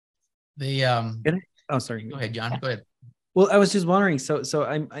 Oh, sorry. Go ahead, John. Go ahead. Well, I was just wondering. So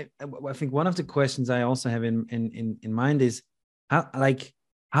I think one of the questions I also have in mind is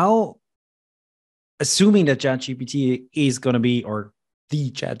how assuming that ChatGPT is going to be, or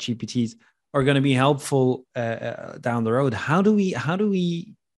the ChatGPTs are going to be helpful down the road. How do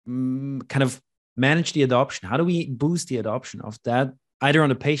we kind of manage the adoption? How do we boost the adoption of that, either on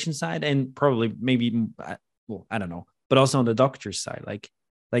the patient side and probably maybe, well, I don't know, but also on the doctor's side? Like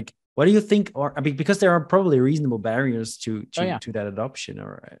what do you think? Or I mean, because there are probably reasonable barriers to that adoption,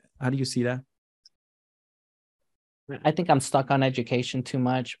 or how do you see that? I think I'm stuck on education too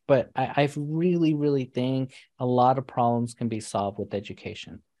much, but I really, really think a lot of problems can be solved with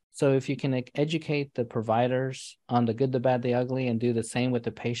education. So if you can educate the providers on the good, the bad, the ugly, and do the same with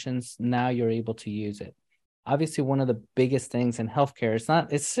the patients, now you're able to use it. Obviously, one of the biggest things in healthcare,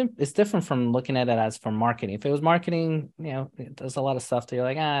 it's different from looking at it as for marketing. If it was marketing, you know, there's a lot of stuff that you're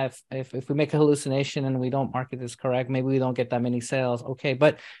like, if we make a hallucination and we don't market this correct, maybe we don't get that many sales. Okay,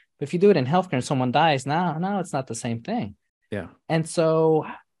 but But if you do it in healthcare and someone dies, now it's not the same thing. Yeah. And so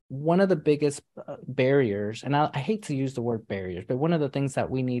one of the biggest barriers, and I hate to use the word barriers, but one of the things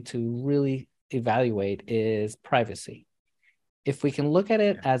that we need to really evaluate is privacy. If we can look at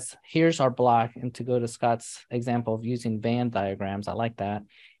it as here's our block, and to go to Scott's example of using Venn diagrams, I like that.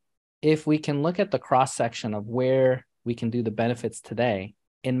 If we can look at the cross section of where we can do the benefits today,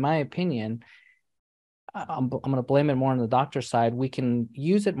 in my opinion, I'm going to blame it more on the doctor side. We can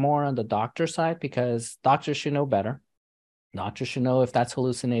use it more on the doctor side because doctors should know better. Doctors should know if that's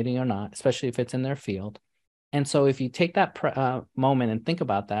hallucinating or not, especially if it's in their field. And so if you take that moment and think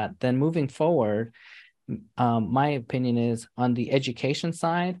about that, then moving forward, my opinion is on the education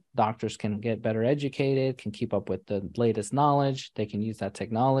side, doctors can get better educated, can keep up with the latest knowledge. They can use that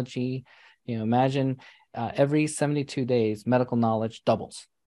technology. Imagine every 72 days, medical knowledge doubles.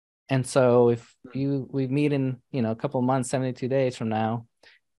 And so if we meet in, a couple of months, 72 days from now,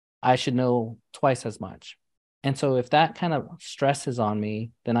 I should know twice as much. And so if that kind of stress is on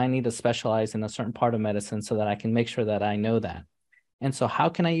me, then I need to specialize in a certain part of medicine so that I can make sure that I know that. And so how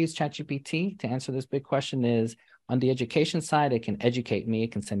can I use ChatGPT to answer this big question is on the education side, it can educate me.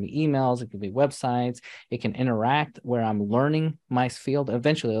 It can send me emails. It can be websites. It can interact where I'm learning my field.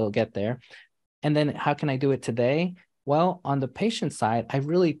 Eventually it'll get there. And then how can I do it today? Well, on the patient side, I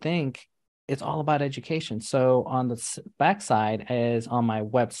really think it's all about education. So on the backside, as on my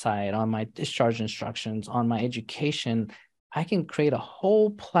website, on my discharge instructions, on my education, I can create a whole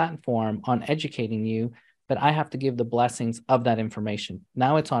platform on educating you, but I have to give the blessings of that information.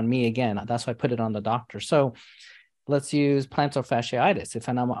 Now it's on me again. That's why I put it on the doctor. So let's use plantar fasciitis. If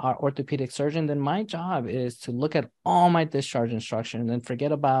I'm an orthopedic surgeon, then my job is to look at all my discharge instructions and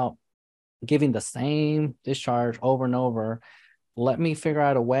forget about giving the same discharge over and over. Let me figure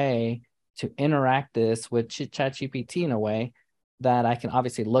out a way to interact this with ChatGPT in a way that I can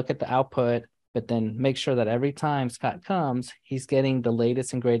obviously look at the output, but then make sure that every time Scott comes, he's getting the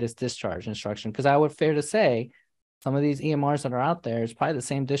latest and greatest discharge instruction. Because I would fair to say, some of these EMRs that are out there is probably the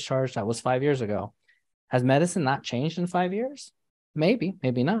same discharge that was 5 years ago. Has medicine not changed in 5 years? Maybe,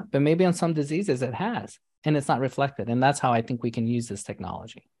 maybe not. But maybe on some diseases it has, and it's not reflected. And that's how I think we can use this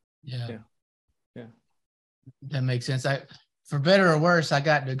technology. Yeah. That makes sense. For better or worse, I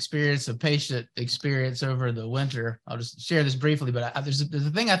got to experience a patient experience over the winter. I'll just share this briefly, but there's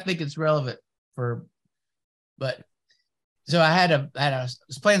a thing I think it's relevant for. But so I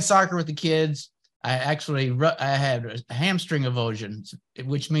was playing soccer with the kids. I had a hamstring avulsion,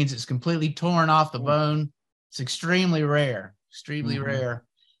 which means it's completely torn off the bone. It's extremely rare, rare.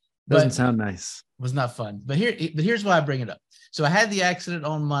 Doesn't sound nice. Was not fun. But here's why I bring it up. So I had the accident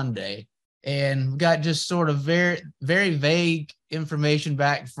on Monday and got just sort of very, very vague information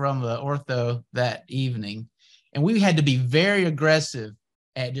back from the ortho that evening. And we had to be very aggressive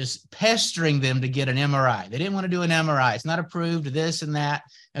at just pestering them to get an MRI. They didn't want to do an MRI. It's not approved, this and that.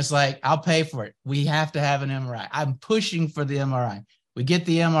 It's like, I'll pay for it. We have to have an MRI. I'm pushing for the MRI. We get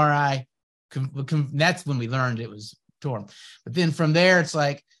the MRI. That's when we learned it was torn. But then from there, it's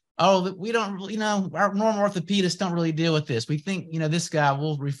like, oh, we don't really, our normal orthopedists don't really deal with this. We think, this guy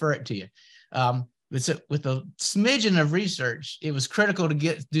will refer it to you. But so with a smidgen of research, it was critical to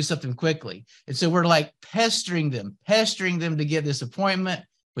do something quickly. And so we're like pestering them to get this appointment.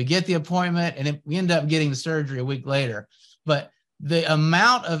 We get the appointment and then we end up getting the surgery a week later. But the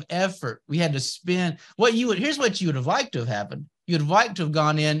amount of effort we had to spend, here's what you would have liked to have happened. You'd have liked to have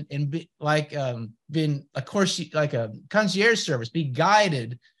gone in and been like a concierge service, be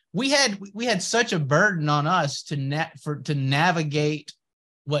guided. We had such a burden on us to navigate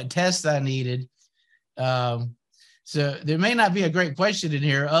what tests I needed. So there may not be a great question in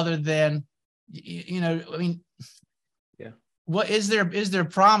here other than, what is there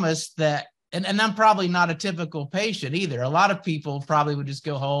promise that, and I'm probably not a typical patient either. A lot of people probably would just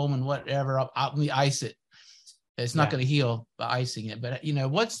go home and whatever, we ice it. It's not going to heal by icing it, but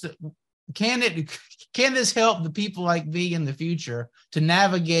can this help the people like me in the future to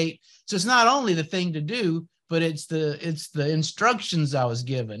navigate? So it's not only the thing to do, but it's the instructions I was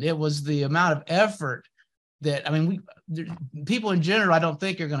given. It was the amount of effort that, people in general, I don't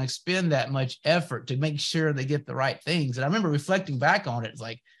think are going to expend that much effort to make sure they get the right things. And I remember reflecting back on it. It's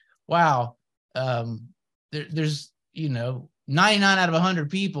like, wow, there's 99 out of 100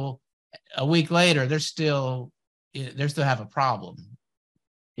 people a week later, they still have a problem.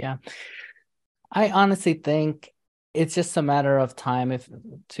 Yeah. I honestly think it's just a matter of time. If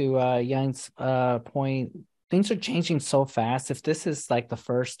to Young's point, things are changing so fast. If this is like the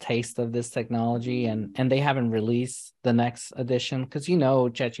first taste of this technology and they haven't released the next edition, because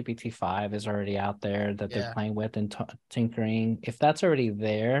ChatGPT 5 is already out there that they're playing with and tinkering. If that's already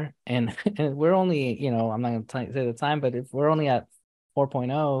there, and we're only, I'm not going to say the time, but if we're only at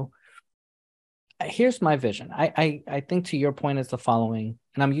 4.0, here's my vision. I think to your point is the following,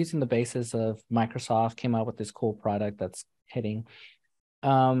 and I'm using the basis of Microsoft came out with this cool product that's hitting.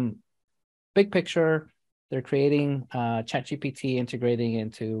 Big picture, they're creating ChatGPT, integrating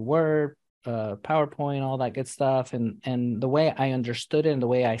into Word, PowerPoint, all that good stuff. And the way I understood it and the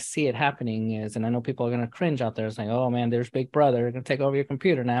way I see it happening is, and I know people are going to cringe out there saying, "Oh man, there's Big Brother, they're going to take over your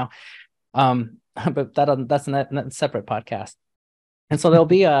computer now." But that's a separate podcast. And so there'll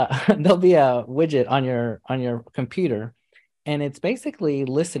be a widget on your computer, and it's basically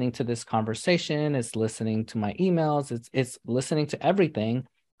listening to this conversation. It's listening to my emails. It's listening to everything.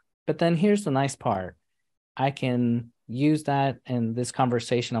 But then here's the nice part. I can use that in this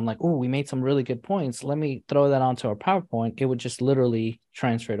conversation. I'm like, oh, we made some really good points. Let me throw that onto a PowerPoint. It would just literally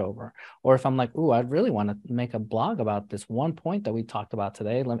transfer it over. Or if I'm like, oh, I really want to make a blog about this one point that we talked about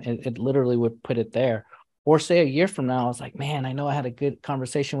today, it literally would put it there. Or say a year from now, I was like, man, I know I had a good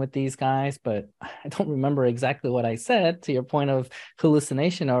conversation with these guys, but I don't remember exactly what I said, to your point of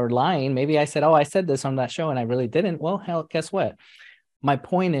hallucination or lying. Maybe I said, oh, I said this on that show and I really didn't. Well, hell, guess what? My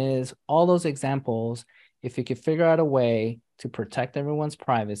point is all those examples, if you could figure out a way to protect everyone's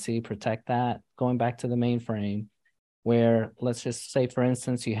privacy, protect that, going back to the mainframe, where let's just say, for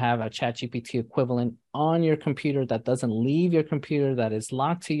instance, you have a ChatGPT equivalent on your computer that doesn't leave your computer, that is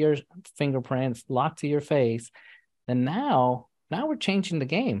locked to your fingerprints, locked to your face, then now we're changing the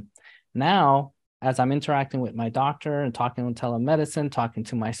game. Now, as I'm interacting with my doctor and talking on telemedicine, talking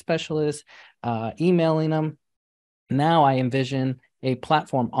to my specialist, emailing them, now I envision a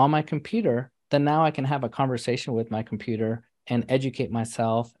platform on my computer that now I can have a conversation with my computer and educate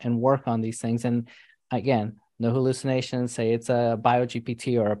myself and work on these things. And again, no hallucinations, say it's a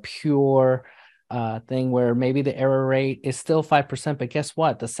BioGPT or a pure thing where maybe the error rate is still 5%, but guess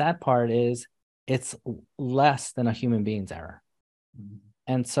what? The sad part is it's less than a human being's error. Mm-hmm.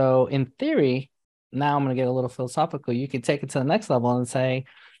 And so in theory, now I'm going to get a little philosophical. You can take it to the next level and say,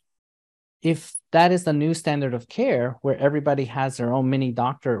 if that is the new standard of care where everybody has their own mini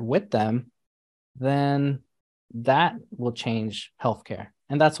doctor with them, then that will change healthcare.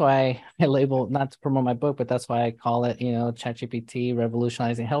 And that's why I label, not to promote my book, but that's why I call it, ChatGPT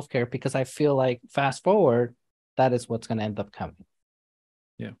revolutionizing healthcare, because I feel like fast forward, that is what's going to end up coming.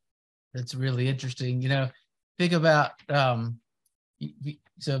 Yeah. That's really interesting. Think about,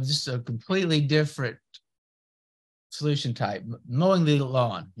 so just a completely different solution type, mowing the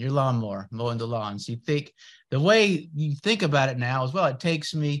lawn, your lawnmower, mowing the lawn. So you think, the way you think about it now is, well, it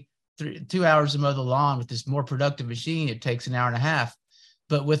takes me 2 hours to mow the lawn. With this more productive machine, it takes an hour and a half.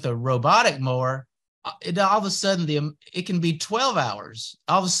 But with a robotic mower, all of a sudden it can be 12 hours.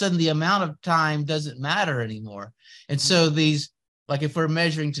 All of a sudden the amount of time doesn't matter anymore. And so these, like if we're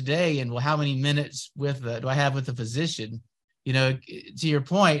measuring today and, well, how many minutes do I have with a physician? To your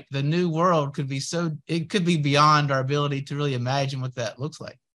point, the new world could be it could be beyond our ability to really imagine what that looks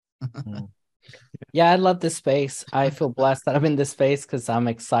like. Yeah, I love this space. I feel blessed that I'm in this space because I'm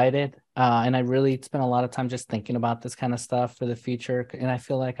excited. And I really spent a lot of time just thinking about this kind of stuff for the future. And I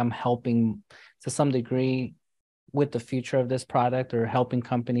feel like I'm helping to some degree with the future of this product, or helping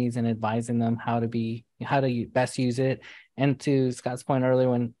companies and advising them how to best use it. And to Scott's point earlier,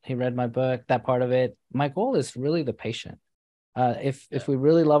 when he read my book, that part of it, my goal is really the patient. If we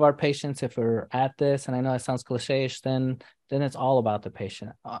really love our patients, if we're at this, and I know it sounds cliche-ish, then it's all about the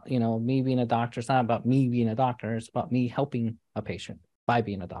patient. Me being a doctor, it's not about me being a doctor. It's about me helping a patient by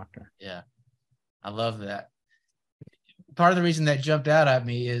being a doctor. Yeah, I love that. Part of the reason that jumped out at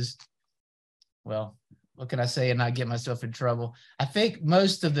me is, well, what can I say and not get myself in trouble? I think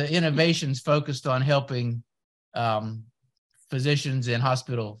most of the innovations focused on helping physicians in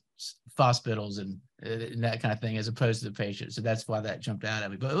hospitals and that kind of thing, as opposed to the patient. So that's why that jumped out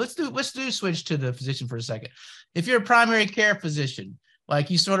at me. But let's switch to the physician for a second. If you're a primary care physician, like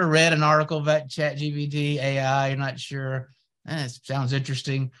you sort of read an article about ChatGPT, AI, you're not sure, it sounds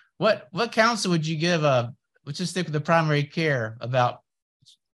interesting. What counsel would you give? Let's just stick with the primary care about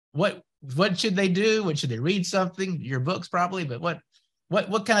what should they do? What should they read? Something, your books probably, but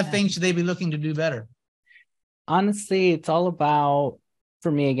what kind of things should they be looking to do better? Honestly, it's all about,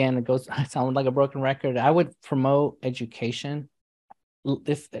 for me, again, I sound like a broken record. I would promote education.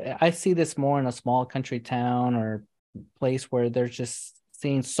 If I see this more in a small country town or place where there's just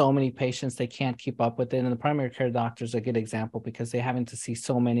seeing so many patients, they can't keep up with it. And the primary care doctor is a good example because they're having to see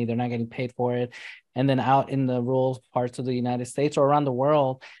so many, they're not getting paid for it. And then out in the rural parts of the United States or around the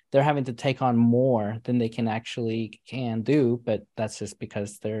world, they're having to take on more than they can do. But that's just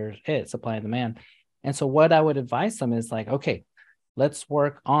because it's supply and demand. And so what I would advise them is like, okay, let's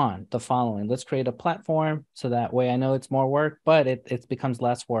work on the following. Let's create a platform so that way I know it's more work, but it becomes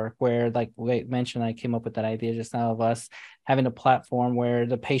less work. Where, like we mentioned, I came up with that idea just now of us having a platform where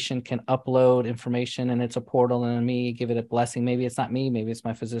the patient can upload information and it's a portal, and me give it a blessing. Maybe it's not me, maybe it's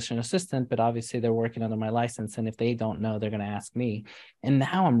my physician assistant, but obviously they're working under my license. And if they don't know, they're going to ask me. And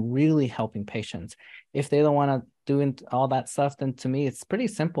now I'm really helping patients. If they don't want to do all that stuff, then to me, it's pretty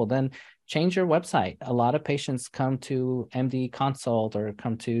simple. Then change your website. A lot of patients come to MD Consult or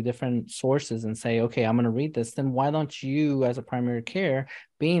come to different sources and say, okay, I'm going to read this. Then why don't you, as a primary care,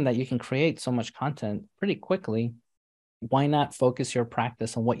 being that you can create so much content pretty quickly, why not focus your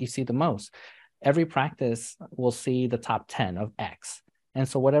practice on what you see the most? Every practice will see the top 10 of X. And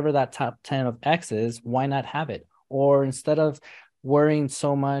so whatever that top 10 of X is, why not have it? Or instead of worrying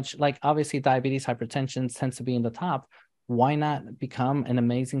so much, like obviously diabetes, hypertension tends to be in the top, why not become an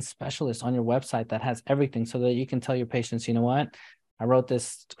amazing specialist on your website that has everything so that you can tell your patients, you know what, I wrote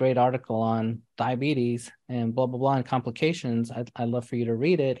this great article on diabetes and blah, blah, blah, and complications. I'd love for you to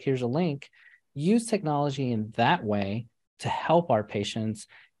read it. Here's a link. Use technology in that way to help our patients.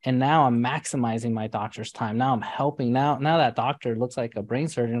 And now I'm maximizing my doctor's time. Now I'm helping. Now that doctor looks like a brain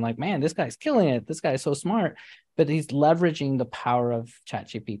surgeon, like, man, this guy's killing it. This guy's so smart. But he's leveraging the power of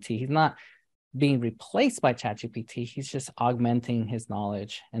ChatGPT. He's not being replaced by ChatGPT. He's just augmenting his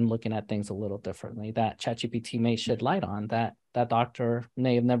knowledge and looking at things a little differently that ChatGPT may shed light on that doctor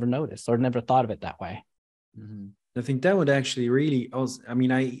may have never noticed or never thought of it that way. Mm-hmm. I think that would actually really also,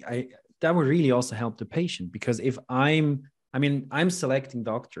 that would really also help the patient, because if I'm selecting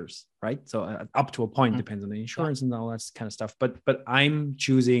doctors, right? So up to a point, depends on the insurance and all that kind of stuff. But I'm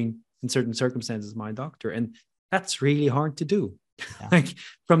choosing in certain circumstances my doctor, and that's really hard to do. Yeah. Like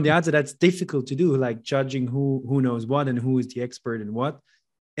from the outset, that's difficult to do, like judging who knows what and who is the expert in what.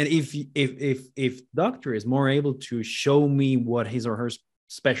 And if doctor is more able to show me what his or her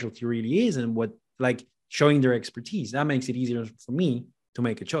specialty really is and what, like showing their expertise, that makes it easier for me to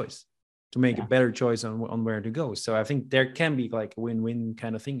make a choice, to make a better choice on where to go. So I think there can be like a win-win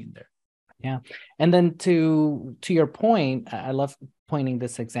kind of thing in there. Yeah. And then to your point, I love pointing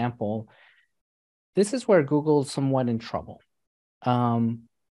this example. This is where Google's somewhat in trouble.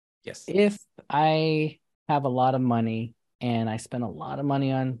 Yes. If I have a lot of money and I spend a lot of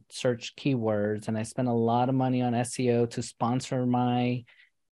money on search keywords and I spend a lot of money on SEO to sponsor my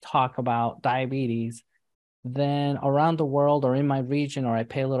talk about diabetes, then around the world or in my region, or I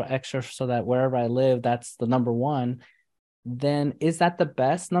pay a little extra so that wherever I live, that's the number one, then is that the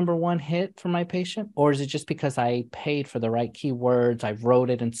best number one hit for my patient? Or is it just because I paid for the right keywords, I wrote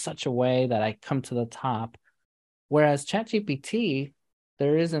it in such a way that I come to the top? Whereas ChatGPT,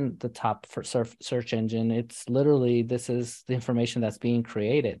 there isn't the top for search engine. It's literally, this is the information that's being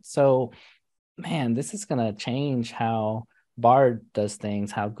created. So, man, this is going to change how Bard does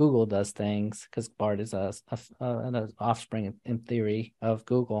things, how Google does things, because Bard is an offspring in theory of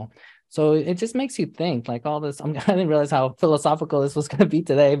Google. So it just makes you think, like all this. I didn't realize how philosophical this was going to be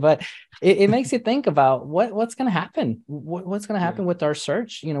today, but it makes you think about what's going to happen. What's going to happen with our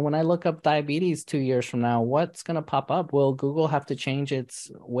search? You know, when I look up diabetes 2 years from now, what's going to pop up? Will Google have to change its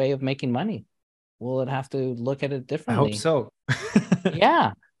way of making money? Will it have to look at it differently? I hope so.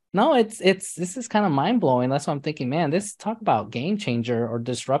 Yeah. No, this is kind of mind blowing. That's what I'm thinking, man, this talk about game changer or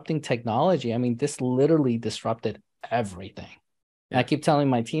disrupting technology. I mean, this literally disrupted everything. Yeah. I keep telling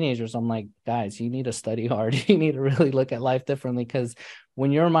my teenagers, I'm like, guys, you need to study hard. You need to really look at life differently, because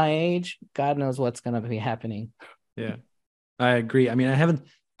when you're my age, God knows what's going to be happening. Yeah, I agree. I mean,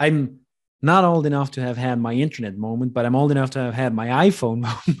 I'm not old enough to have had my internet moment, but I'm old enough to have had my iPhone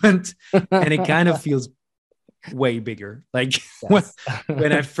moment. And it kind of feels way bigger. Like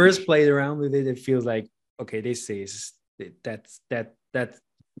when I first played around with it, it feels like, okay, that's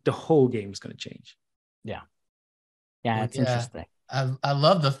the whole game is going to change. Yeah. Yeah, it's interesting. I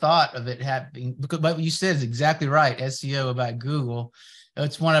love the thought of it happening, because what you said is exactly right. SEO about Google.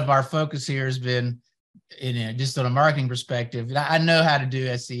 It's one of our focus here has been, just on a marketing perspective. I know how to do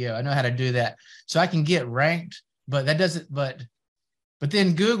SEO. I know how to do that. So I can get ranked, but that doesn't, but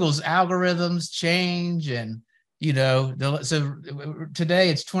then Google's algorithms change, and, so today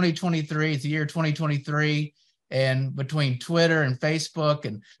it's 2023, it's the year 2023. And between Twitter and Facebook,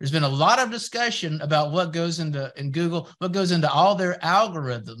 and there's been a lot of discussion about what goes into Google, what goes into all their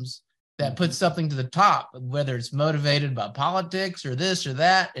algorithms that puts something to the top, whether it's motivated by politics or this or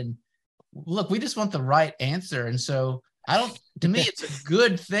that. And look, we just want the right answer. And so to me, it's a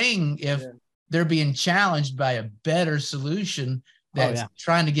good thing if they're being challenged by a better solution that's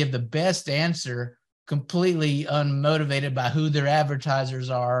trying to give the best answer, completely unmotivated by who their advertisers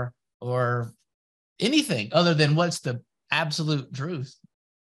are or anything other than what's the absolute truth.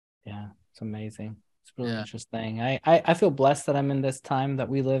 Yeah, it's amazing. It's really interesting. I feel blessed that I'm in this time that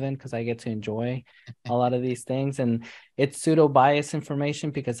we live in because I get to enjoy a lot of these things. And it's pseudo bias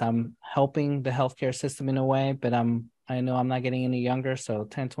information because I'm helping the healthcare system in a way, but I know I'm not getting any younger. So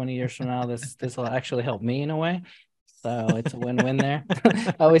 10, 20 years from now, this will actually help me in a way. So it's a win-win there.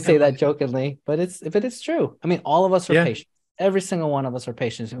 I always say that jokingly, but it's true. I mean, all of us are patients. Every single one of us are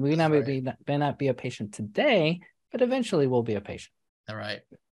patients. And we may not be a patient today, but eventually we'll be a patient. All right,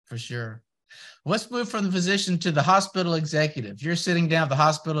 for sure. Let's move from the physician to the hospital executive. You're sitting down with the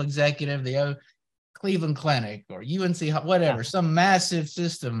hospital executive, the Cleveland Clinic or UNC, whatever, some massive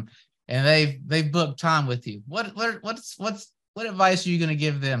system, and they've booked time with you. What advice are you going to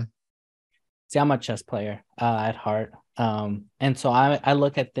give them? See, I'm a chess player at heart. And so I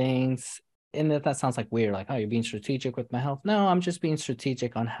look at things, and that sounds like weird, like, oh, you're being strategic with my health. No, I'm just being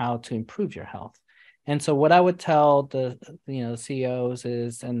strategic on how to improve your health. And so what I would tell the CEOs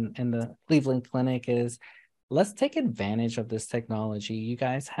is, and the Cleveland Clinic is, let's take advantage of this technology. You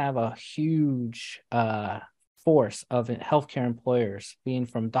guys have a huge force of healthcare employers, being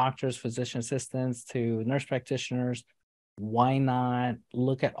from doctors, physician assistants to nurse practitioners. Why not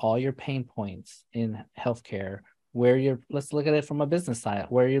look at all your pain points in healthcare, let's look at it from a business side,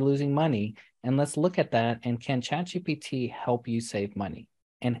 where you're losing money, and let's look at that. And can ChatGPT help you save money?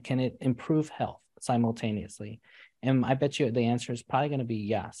 And can it improve health simultaneously? And I bet you the answer is probably going to be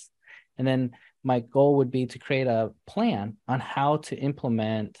yes. And then my goal would be to create a plan on how to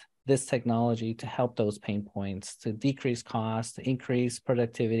implement this technology to help those pain points, to decrease costs, to increase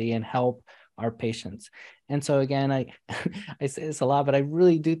productivity, and help our patients. And so again, I say this a lot, but I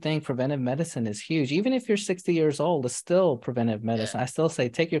really do think preventive medicine is huge. Even if you're 60 years old, it's still preventive medicine. I still say,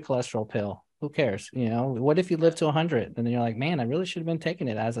 take your cholesterol pill. Who cares? What if you live to 100? And then you're like, man, I really should have been taking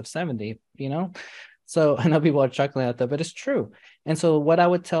it as of 70, So I know people are chuckling at that, but it's true. And so what I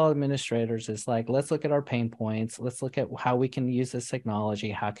would tell administrators is, like, let's look at our pain points. Let's look at how we can use this technology.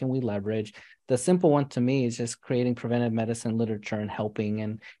 How can we leverage? The simple one to me is just creating preventive medicine literature and helping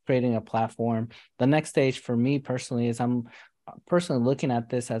and creating a platform. The next stage for me personally is, I'm personally looking at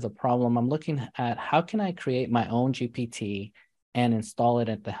this as a problem. I'm looking at how can I create my own GPT and install it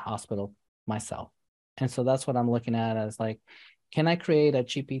at the hospital myself. And so that's what I'm looking at as, like, can I create a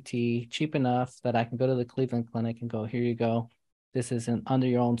GPT cheap enough that I can go to the Cleveland Clinic and go, here you go. This is under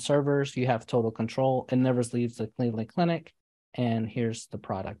your own servers. You have total control. It never leaves the Cleveland Clinic. And here's the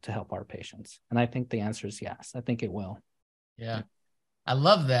product to help our patients. And I think the answer is yes. I think it will. Yeah. I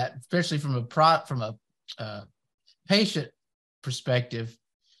love that, especially from a patient perspective.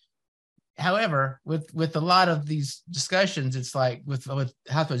 However, with a lot of these discussions, it's like with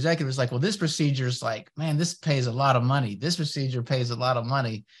hospital executives, like, well, this procedure is like, man, this pays a lot of money. This procedure pays a lot of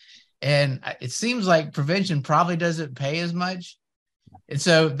money. And it seems like prevention probably doesn't pay as much. And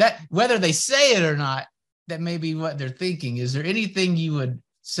so that, whether they say it or not, that may be what they're thinking. Is there anything you would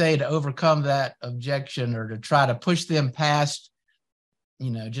say to overcome that objection, or to try to push them past,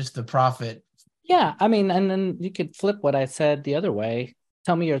 just the profit? Yeah. I mean, and then you could flip what I said the other way.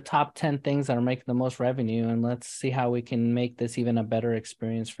 Tell me your top 10 things that are making the most revenue, and let's see how we can make this even a better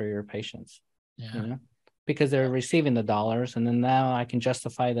experience for your patients. Yeah. Because they're receiving the dollars, and then now I can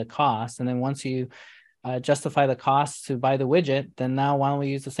justify the cost. And then once you justify the cost to buy the widget, then now why don't we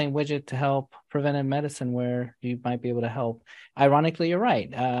use the same widget to help preventive medicine where you might be able to help? Ironically, you're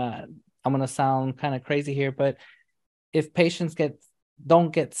right. I'm going to sound kind of crazy here, but if patients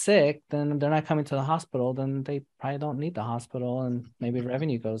don't get sick, then they're not coming to the hospital, then they probably don't need the hospital, and maybe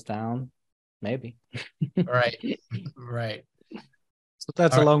revenue goes down. Maybe. Right. So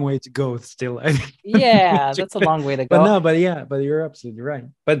that's a long way to go still. Yeah, that's a long way to go. But you're absolutely right.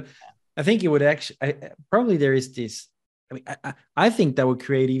 But I think it would actually, probably there is this, I think that would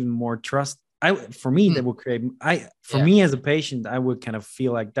create even more trust. That would create, me as a patient, I would kind of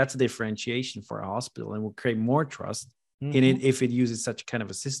feel like that's a differentiation for a hospital, and would create more trust in it if it uses such kind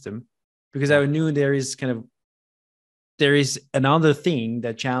of a system, because I knew there is another thing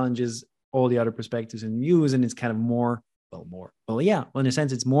that challenges all the other perspectives and views, and it's kind of in a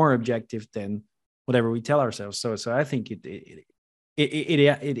sense it's more objective than whatever we tell ourselves. So I think it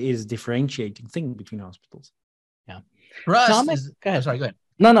is a differentiating thing between hospitals. Yeah. Trust Thomas, is, go ahead. Sorry, go ahead.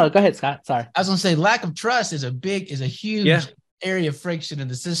 No, go ahead, Scott. Sorry. I was going to say, lack of trust is a huge area of friction in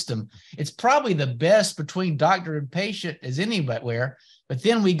the system. It's probably the best between doctor and patient as anywhere, but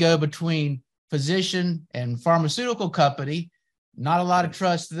then we go between physician and pharmaceutical company. Not a lot of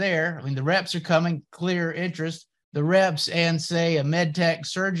trust there. I mean, the reps are coming, clear interest. The reps and, say, a med tech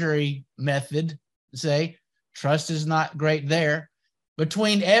surgery method, say, trust is not great there.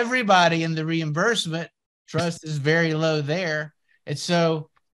 Between everybody in the reimbursement, trust is very low there. And so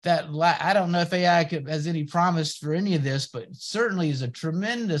that, I don't know if AI has any promise for any of this, but certainly is a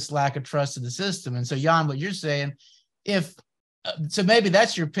tremendous lack of trust in the system. And so, Jan, what you're saying, so maybe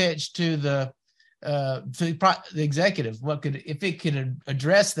that's your pitch to the executive. If it could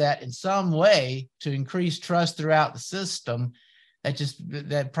address that in some way to increase trust throughout the system,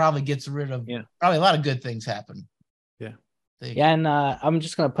 that probably gets rid of probably a lot of good things happen. Yeah, and I'm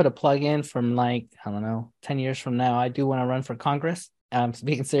just gonna put a plug in from, like, I don't know, 10 years from now, I do want to run for Congress. I'm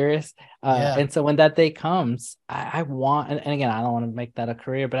being serious. And so when that day comes, I want, and again, I don't want to make that a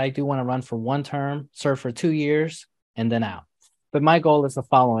career, but I do want to run for one term, serve for 2 years, and then out. But my goal is the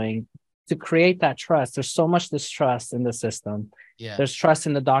following: to create that trust. There's so much distrust in the system. Yeah. There's trust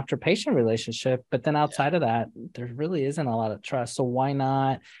in the doctor-patient relationship, but then outside of that, there really isn't a lot of trust. So why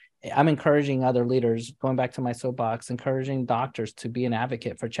not? I'm encouraging other leaders, going back to my soapbox, encouraging doctors to be an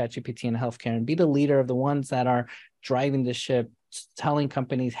advocate for ChatGPT in healthcare and be the leader of the ones that are driving the ship, telling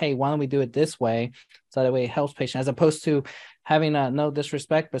companies, hey, why don't we do it this way? So that way it helps patients, as opposed to having no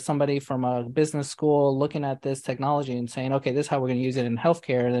disrespect, but somebody from a business school looking at this technology and saying, okay, this is how we're going to use it in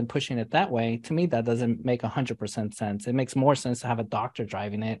healthcare, and then pushing it that way. To me, that doesn't make 100% sense. It makes more sense to have a doctor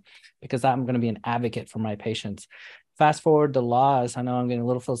driving it, because I'm going to be an advocate for my patients. Fast forward the laws. I know I'm getting a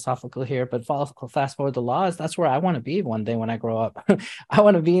little philosophical here, but fast forward the laws. That's where I want to be one day when I grow up. I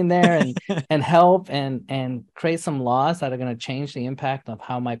want to be in there and help and create some laws that are going to change the impact of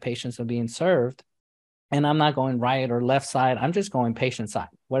how my patients are being served. And I'm not going right or left side. I'm just going patient side.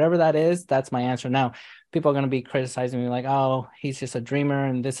 Whatever that is, that's my answer. Now, people are going to be criticizing me like, oh, he's just a dreamer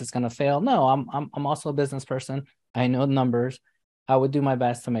and this is going to fail. No, I'm also a business person. I know the numbers. I would do my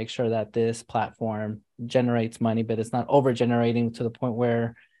best to make sure that this platform generates money, but it's not over generating to the point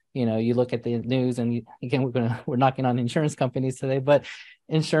where, you look at the news and we're knocking on insurance companies today, but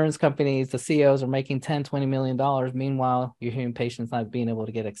insurance companies, the CEOs are making $10-20 million. Meanwhile, you're hearing patients not being able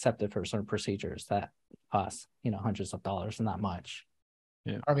to get accepted for certain procedures that cost, hundreds of dollars, and not much.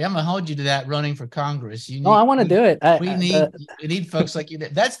 Yeah. Harvey, I'm gonna hold you to that running for Congress. I want to do it. We need folks like you.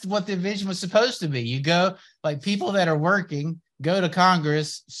 That's what the vision was supposed to be. You go, like, people that are working, go to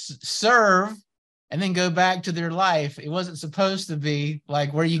Congress, serve, and then go back to their life. It wasn't supposed to be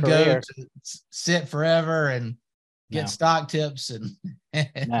like where you go to sit forever and get stock tips and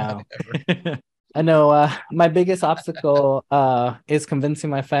whatever. I know my biggest obstacle is convincing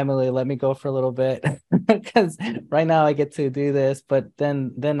my family to let me go for a little bit, because right now I get to do this, but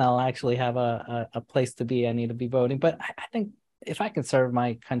then I'll actually have a place to be. I need to be voting. But I think if I can serve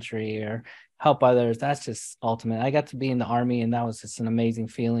my country or help others, that's just ultimate. I got to be in the Army, and that was just an amazing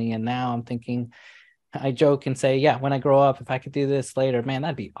feeling. And now I'm thinking, I joke and say, yeah, when I grow up, if I could do this later, man,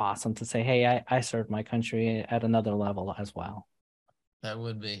 that'd be awesome to say, hey, I served my country at another level as well. That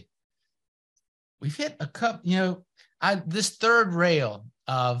would be. We've hit a couple, this third rail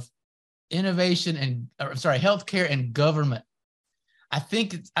of innovation healthcare and government. I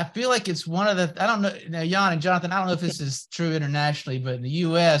feel like it's one of the, I don't know, now, Jan and Jonathan, I don't know if this is true internationally, but in the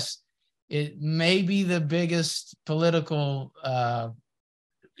U.S., it may be the biggest political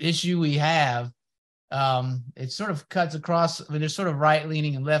issue we have. It sort of cuts across, I mean, there's sort of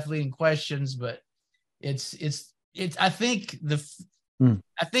right-leaning and left-leaning questions, but I think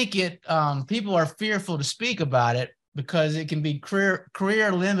people are fearful to speak about it because it can be career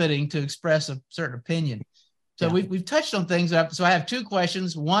limiting to express a certain opinion. So we've touched on things. So I have two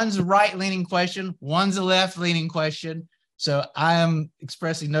questions. One's a right-leaning question. One's a left-leaning question. So I am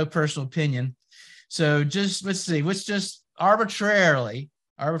expressing no personal opinion. So just, let's see, let's just arbitrarily,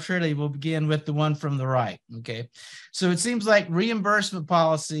 we'll begin with the one from the right. Okay. So it seems like reimbursement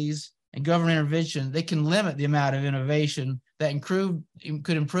policies and government intervention, they can limit the amount of innovation that could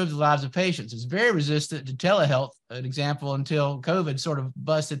improve the lives of patients. It's very resistant to telehealth, an example, until COVID sort of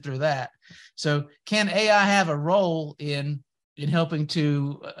busted through that. So can AI have a role in helping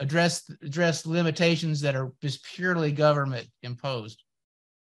to address limitations that are just purely government imposed?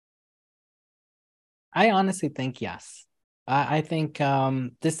 I honestly think yes. I think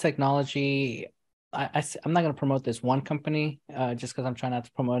this technology, I'm not going to promote this one company just because I'm trying not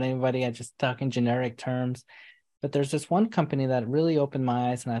to promote anybody. I just talk in generic terms. But there's this one company that really opened my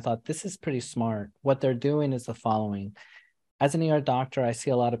eyes, and I thought, this is pretty smart. What they're doing is the following. as an ER doctor, I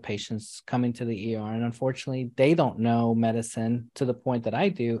see a lot of patients coming to the ER, and unfortunately, they don't know medicine to the point that I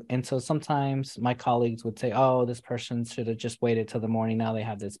do. And so sometimes my colleagues would say, oh, this person should have just waited till the morning. Now they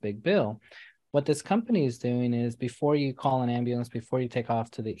have this big bill. What this company is doing is before you call an ambulance, before you take off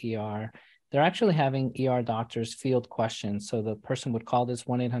to the ER, they're actually having ER doctors field questions. So the person would call this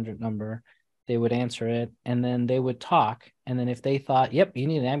 1-800 number, they would answer it, and then they would talk. And then if they thought, yep, you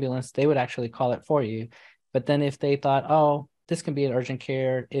need an ambulance, they would actually call it for you. But then if they thought, oh, this can be an urgent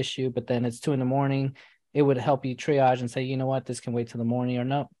care issue, but then it's 2 a.m, it would help you triage and say, you know what, this can wait till the morning, or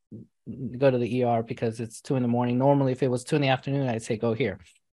no, go to the ER because it's 2 a.m. Normally, if it was 2 p.m, I'd say go here.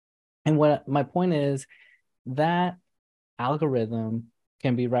 And what my point is, that algorithm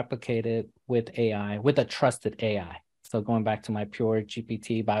can be replicated with AI, with a trusted AI. So going back to my pure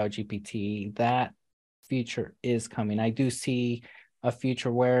GPT, BioGPT, that future is coming. I do see a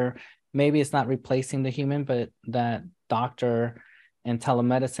future where maybe it's not replacing the human, but that doctor and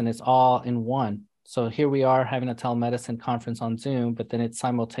telemedicine is all in one. So here we are having a telemedicine conference on Zoom, but then it's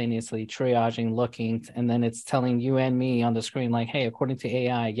simultaneously triaging, looking, and then it's telling you and me on the screen, like, hey, according to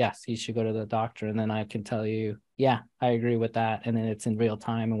AI, yes, you should go to the doctor. And then I can tell you, yeah, I agree with that. And then it's in real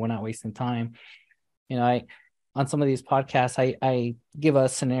time and we're not wasting time. You know, on some of these podcasts, I give a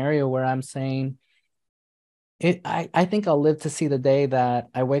scenario where I'm saying, I think I'll live to see the day that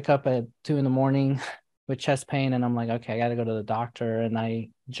I wake up at 2 a.m. with chest pain and I'm like, okay, I got to go to the doctor. And I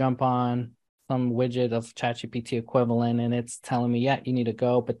jump on some widget of ChatGPT equivalent and it's telling me, yeah, you need to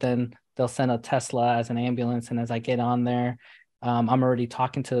go. But then they'll send a Tesla as an ambulance. And as I get on there, I'm already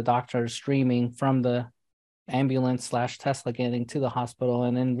talking to the doctor, streaming from the ambulance/Tesla getting to the hospital.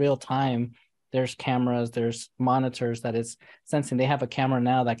 And in real time, there's cameras, there's monitors that is sensing. They have a camera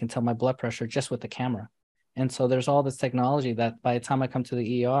now that can tell my blood pressure just with the camera. And so there's all this technology that by the time I come to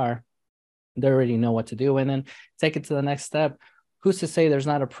the ER, they already know what to do. And then take it to the next step. Who's to say there's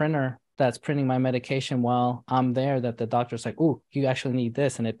not a printer that's printing my medication while I'm there, that the doctor's like, oh, you actually need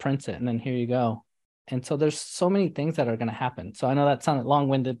this, and it prints it, and then here you go. And so there's so many things that are going to happen. So I know that sounded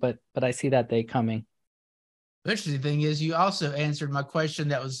long-winded, but I see that day coming. The interesting thing is you also answered my question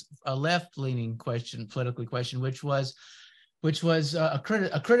that was a left-leaning question, politically question, which was a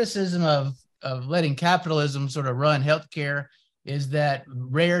criticism of letting capitalism sort of run healthcare, is that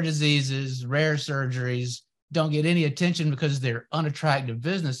rare diseases, rare surgeries don't get any attention because they're unattractive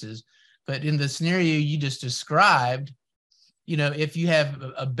businesses. But in the scenario you just described, you know, if you have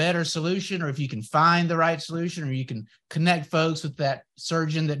a better solution, or if you can find the right solution, or you can connect folks with that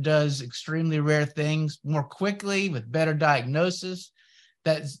surgeon that does extremely rare things more quickly with better diagnosis,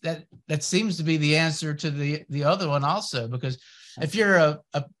 that seems to be the answer to the other one also. Because if you're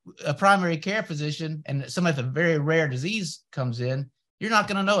a primary care physician and somebody with a very rare disease comes in, you're not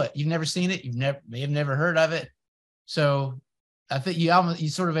going to know it. You've never seen it. May have never heard of it. So I think you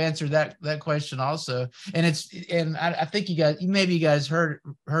sort of answered that question also. And I think you guys heard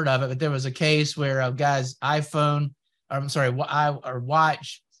of it, but there was a case where a guy's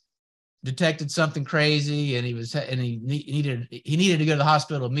watch detected something crazy, and he needed to go to the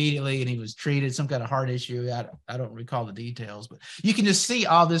hospital immediately, and he was treated some kind of heart issue. I don't recall the details, but you can just see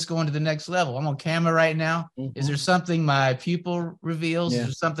all this going to the next level. I'm on camera right now. Mm-hmm. Is there something my pupil reveals? Yeah. Is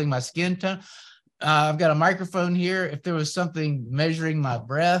there something my skin tone? I've got a microphone here. If there was something measuring my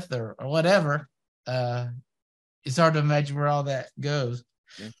breath or whatever, it's hard to imagine where all that goes.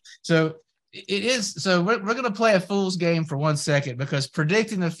 Yeah. So it is. So we're going to play a fool's game for 1 second, because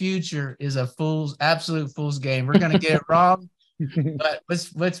predicting the future is absolute fool's game. We're going to get it wrong, but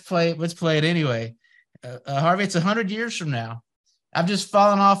let's play it anyway. Harvey, it's 100 years from now. I've just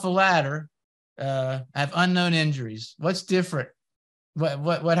fallen off a ladder. I have unknown injuries. What's different?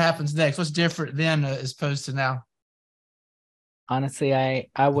 What happens next? What's different then as opposed to now? Honestly,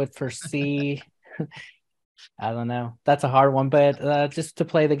 I would foresee. I don't know. That's a hard one, but just to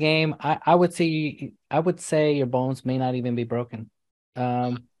play the game, I would say your bones may not even be broken,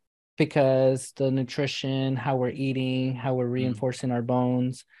 because the nutrition, how we're eating, how we're reinforcing our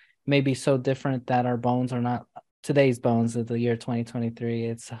bones may be so different that our bones are not today's bones of the year 2023.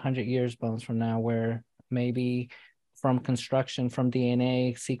 It's 100 years bones from now, where maybe from construction, from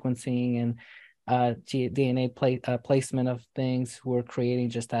DNA sequencing and DNA placement of things, we're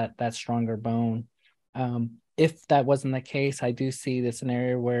creating just that stronger bone. If that wasn't the case, I do see the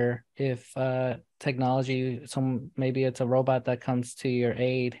scenario where if technology, maybe it's a robot that comes to your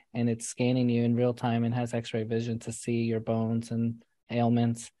aid and it's scanning you in real time and has X-ray vision to see your bones and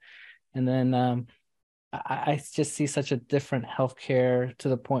ailments. And then I just see such a different healthcare, to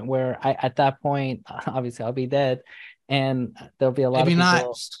the point where at that point, obviously I'll be dead, and there'll be a lot of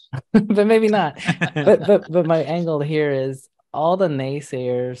people, but maybe not. but my angle here is, all the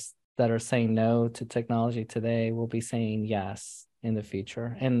naysayers that are saying no to technology today will be saying yes in the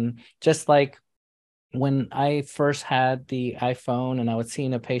future. And just like when I first had the iPhone and I would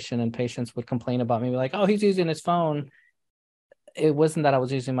see a patient and patients would complain about me, like, oh, he's using his phone. It wasn't that I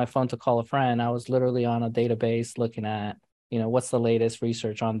was using my phone to call a friend. I was literally on a database looking at, what's the latest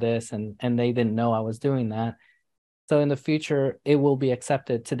research on this. And they didn't know I was doing that. So in the future, it will be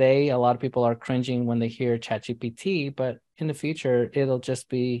accepted. Today, a lot of people are cringing when they hear ChatGPT, but in the future, it'll just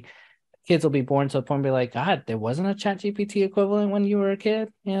be, kids will be born to a point and be like, God, there wasn't a ChatGPT equivalent when you were a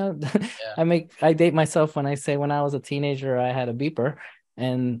kid. Yeah. I date myself when I say when I was a teenager, I had a beeper.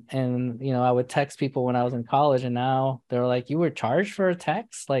 And I would text people when I was in college, and now they're like, you were charged for a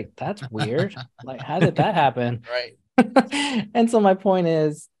text? Like, that's weird. Like, how did that happen? Right. And so my point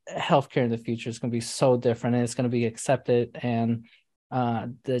is, healthcare in the future is going to be so different, and it's going to be accepted. And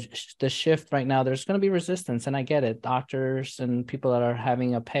the shift right now, there's going to be resistance, and I get it. Doctors and people that are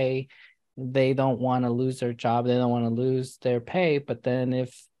having a pay, they don't want to lose their job, they don't want to lose their pay. But then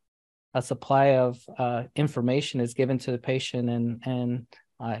if a supply of information is given to the patient, and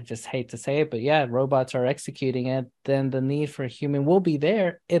I just hate to say it, but yeah, robots are executing it, then the need for a human will be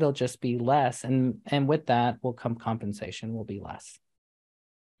there. It'll just be less. And with that will come compensation will be less.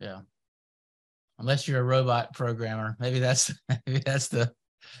 Yeah. Unless you're a robot programmer. Maybe that's the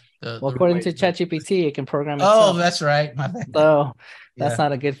well, according to ChatGPT, it can program itself. Oh, that's right. So that's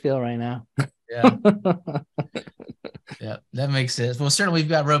not a good feel right now. Yeah. Yeah, that makes sense. Well, certainly we've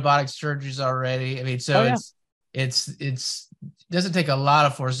got robotic surgeries already. I mean, so it's doesn't take a lot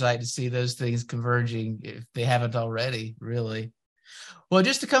of foresight to see those things converging if they haven't already, really. Well,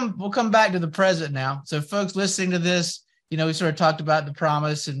 we'll come back to the present now. So folks listening to this, we sort of talked about the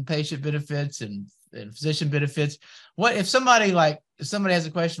promise and patient benefits and physician benefits. What if somebody has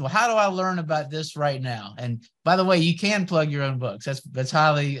a question, well, how do I learn about this right now? And by the way, you can plug your own books. It's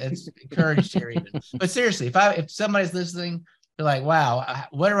encouraged here even. But seriously, if somebody's listening, they're like, wow,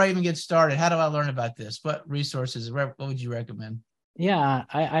 where do I even get started? How do I learn about this? What resources, what would you recommend? Yeah,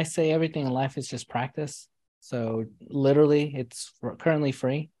 I say everything in life is just practice. So literally it's currently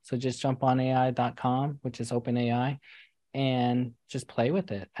free. So just jump on AI.com, which is OpenAI, and just play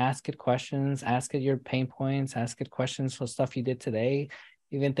with it. Ask it questions, ask it your pain points, ask it questions for stuff you did today,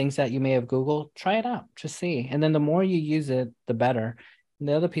 even things that you may have Googled. Try it out, just see. And then the more you use it, the better. And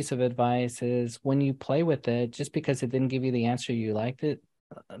the other piece of advice is when you play with it, just because it didn't give you the answer you liked it,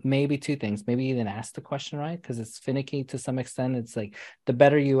 maybe two things. Maybe you didn't ask the question right, because it's finicky to some extent. It's like the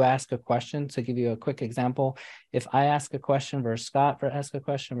better you ask a question. To give you a quick example, if I ask a question versus Scott ask a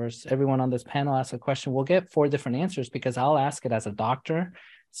question versus everyone on this panel ask a question, we'll get 4 different answers, because I'll ask it as a doctor.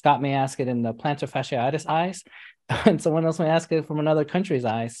 Scott may ask it in the plantar fasciitis eyes, and someone else may ask it from another country's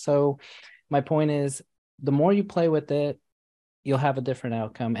eyes. So my point is, the more you play with it, you'll have a different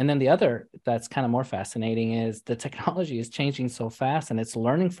outcome. And then the other that's kind of more fascinating is the technology is changing so fast, and it's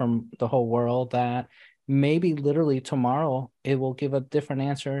learning from the whole world, that maybe literally tomorrow it will give a different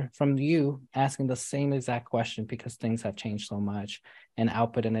answer from you asking the same exact question, because things have changed so much and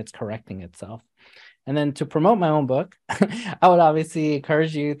output, and it's correcting itself. And then to promote my own book, I would obviously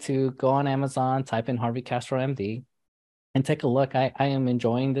encourage you to go on Amazon, type in Harvey Castro MD, and take a look. I am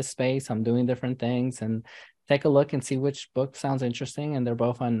enjoying this space. I'm doing different things, and take a look and see which book sounds interesting. And they're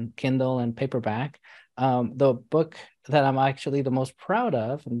both on Kindle and paperback. The book that I'm actually the most proud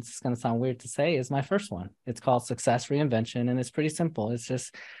of, and this is going to sound weird to say, is my first one. It's called Success Reinvention, and it's pretty simple. It's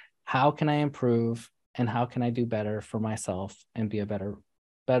just, how can I improve and how can I do better for myself and be a better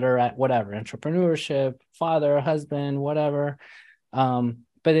at whatever, entrepreneurship, father, husband, whatever.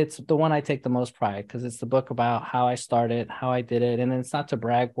 But it's the one I take the most pride, because it's the book about how I started, how I did it. And it's not to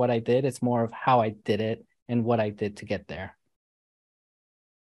brag what I did. It's more of how I did it and what I did to get there.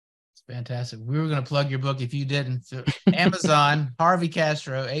 It's fantastic. We were going to plug your book if you didn't. So Amazon, Harvey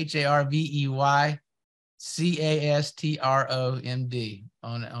Castro, Harvey Castro MD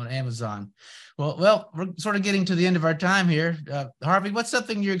on Amazon. Well, we're sort of getting to the end of our time here. Harvey, what's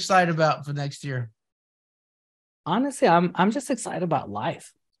something you're excited about for next year? Honestly, I'm just excited about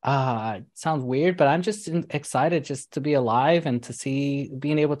life. It sounds weird, but I'm just excited just to be alive and to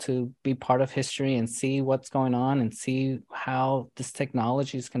being able to be part of history and see what's going on and see how this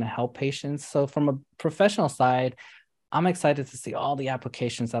technology is going to help patients. So from a professional side, I'm excited to see all the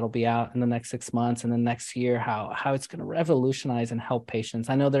applications that'll be out in the next 6 months and the next year, how it's going to revolutionize and help patients.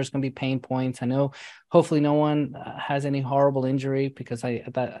 I know there's going to be pain points. I know hopefully no one has any horrible injury, because I'm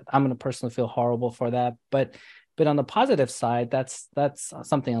going to personally feel horrible for that. But on the positive side, that's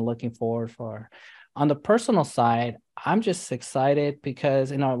something I'm looking forward for. On the personal side, I'm just excited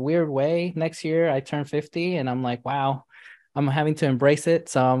because in a weird way, next year I turn 50 and I'm like, wow, I'm having to embrace it.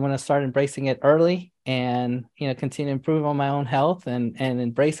 So I'm going to start embracing it early and, continue to improve on my own health and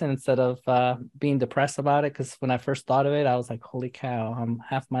embrace it instead of being depressed about it. Because when I first thought of it, I was like, holy cow,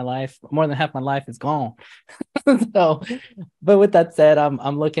 more than half my life is gone. So, but with that said,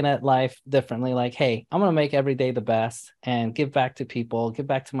 I'm looking at life differently. Like, hey, I'm going to make every day the best and give back to people, give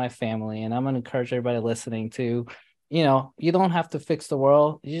back to my family. And I'm going to encourage everybody listening to, you don't have to fix the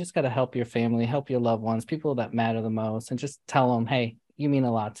world. You just got to help your family, help your loved ones, people that matter the most, and just tell them, hey, you mean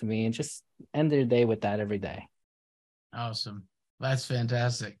a lot to me, and just end their day with that every day. Awesome. That's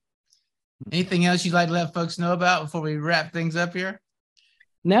fantastic. Anything else you'd like to let folks know about before we wrap things up here?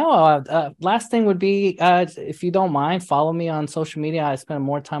 No, last thing would be, if you don't mind, follow me on social media. I spend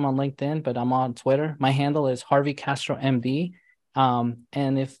more time on LinkedIn, but I'm on Twitter. My handle is Harvey Castro MD.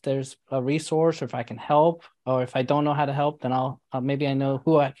 And if there's a resource, or if I can help, or if I don't know how to help, then I'll maybe I know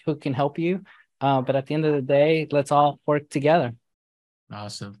who can help you. But at the end of the day, let's all work together.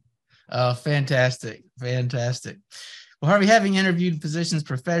 Awesome. Fantastic. Fantastic. Well, Harvey, having interviewed physicians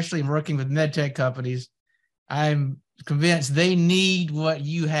professionally and working with medtech companies, I'm convinced they need what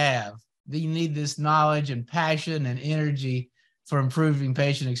you have. They need this knowledge and passion and energy for improving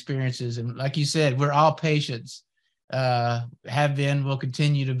patient experiences. And like you said, we're all patients, have been, will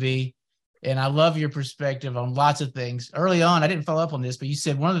continue to be. And I love your perspective on lots of things. Early on, I didn't follow up on this, but you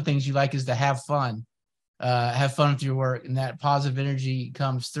said one of the things you like is to have fun with your work, and that positive energy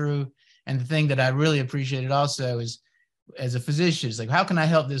comes through. And the thing that I really appreciated also is, as a physician, is like, how can I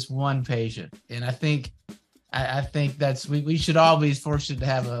help this one patient? And I think that's, we should all be fortunate to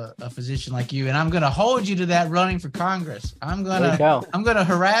have a physician like you. And I'm going to hold you to that running for Congress. I'm going to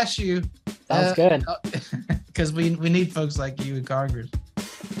harass you. Sounds good. Because we need folks like you in Congress.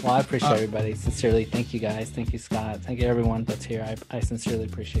 Well, I appreciate everybody. Sincerely. Thank you guys. Thank you, Scott. Thank you everyone that's here. I sincerely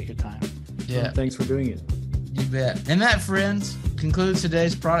appreciate your time. Yeah. Well, thanks for doing it. You bet. And that, friends, concludes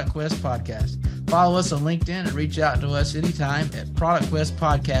today's Product Quest podcast. Follow us on LinkedIn and reach out to us anytime at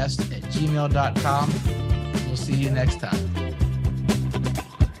productquestpodcast@gmail.com. We'll see you next time.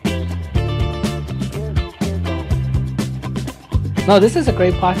 No, this is a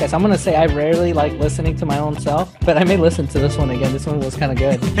great podcast. I'm going to say I rarely like listening to my own self, but I may listen to this one again. This one was kind of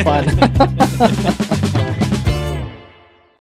good. Fun.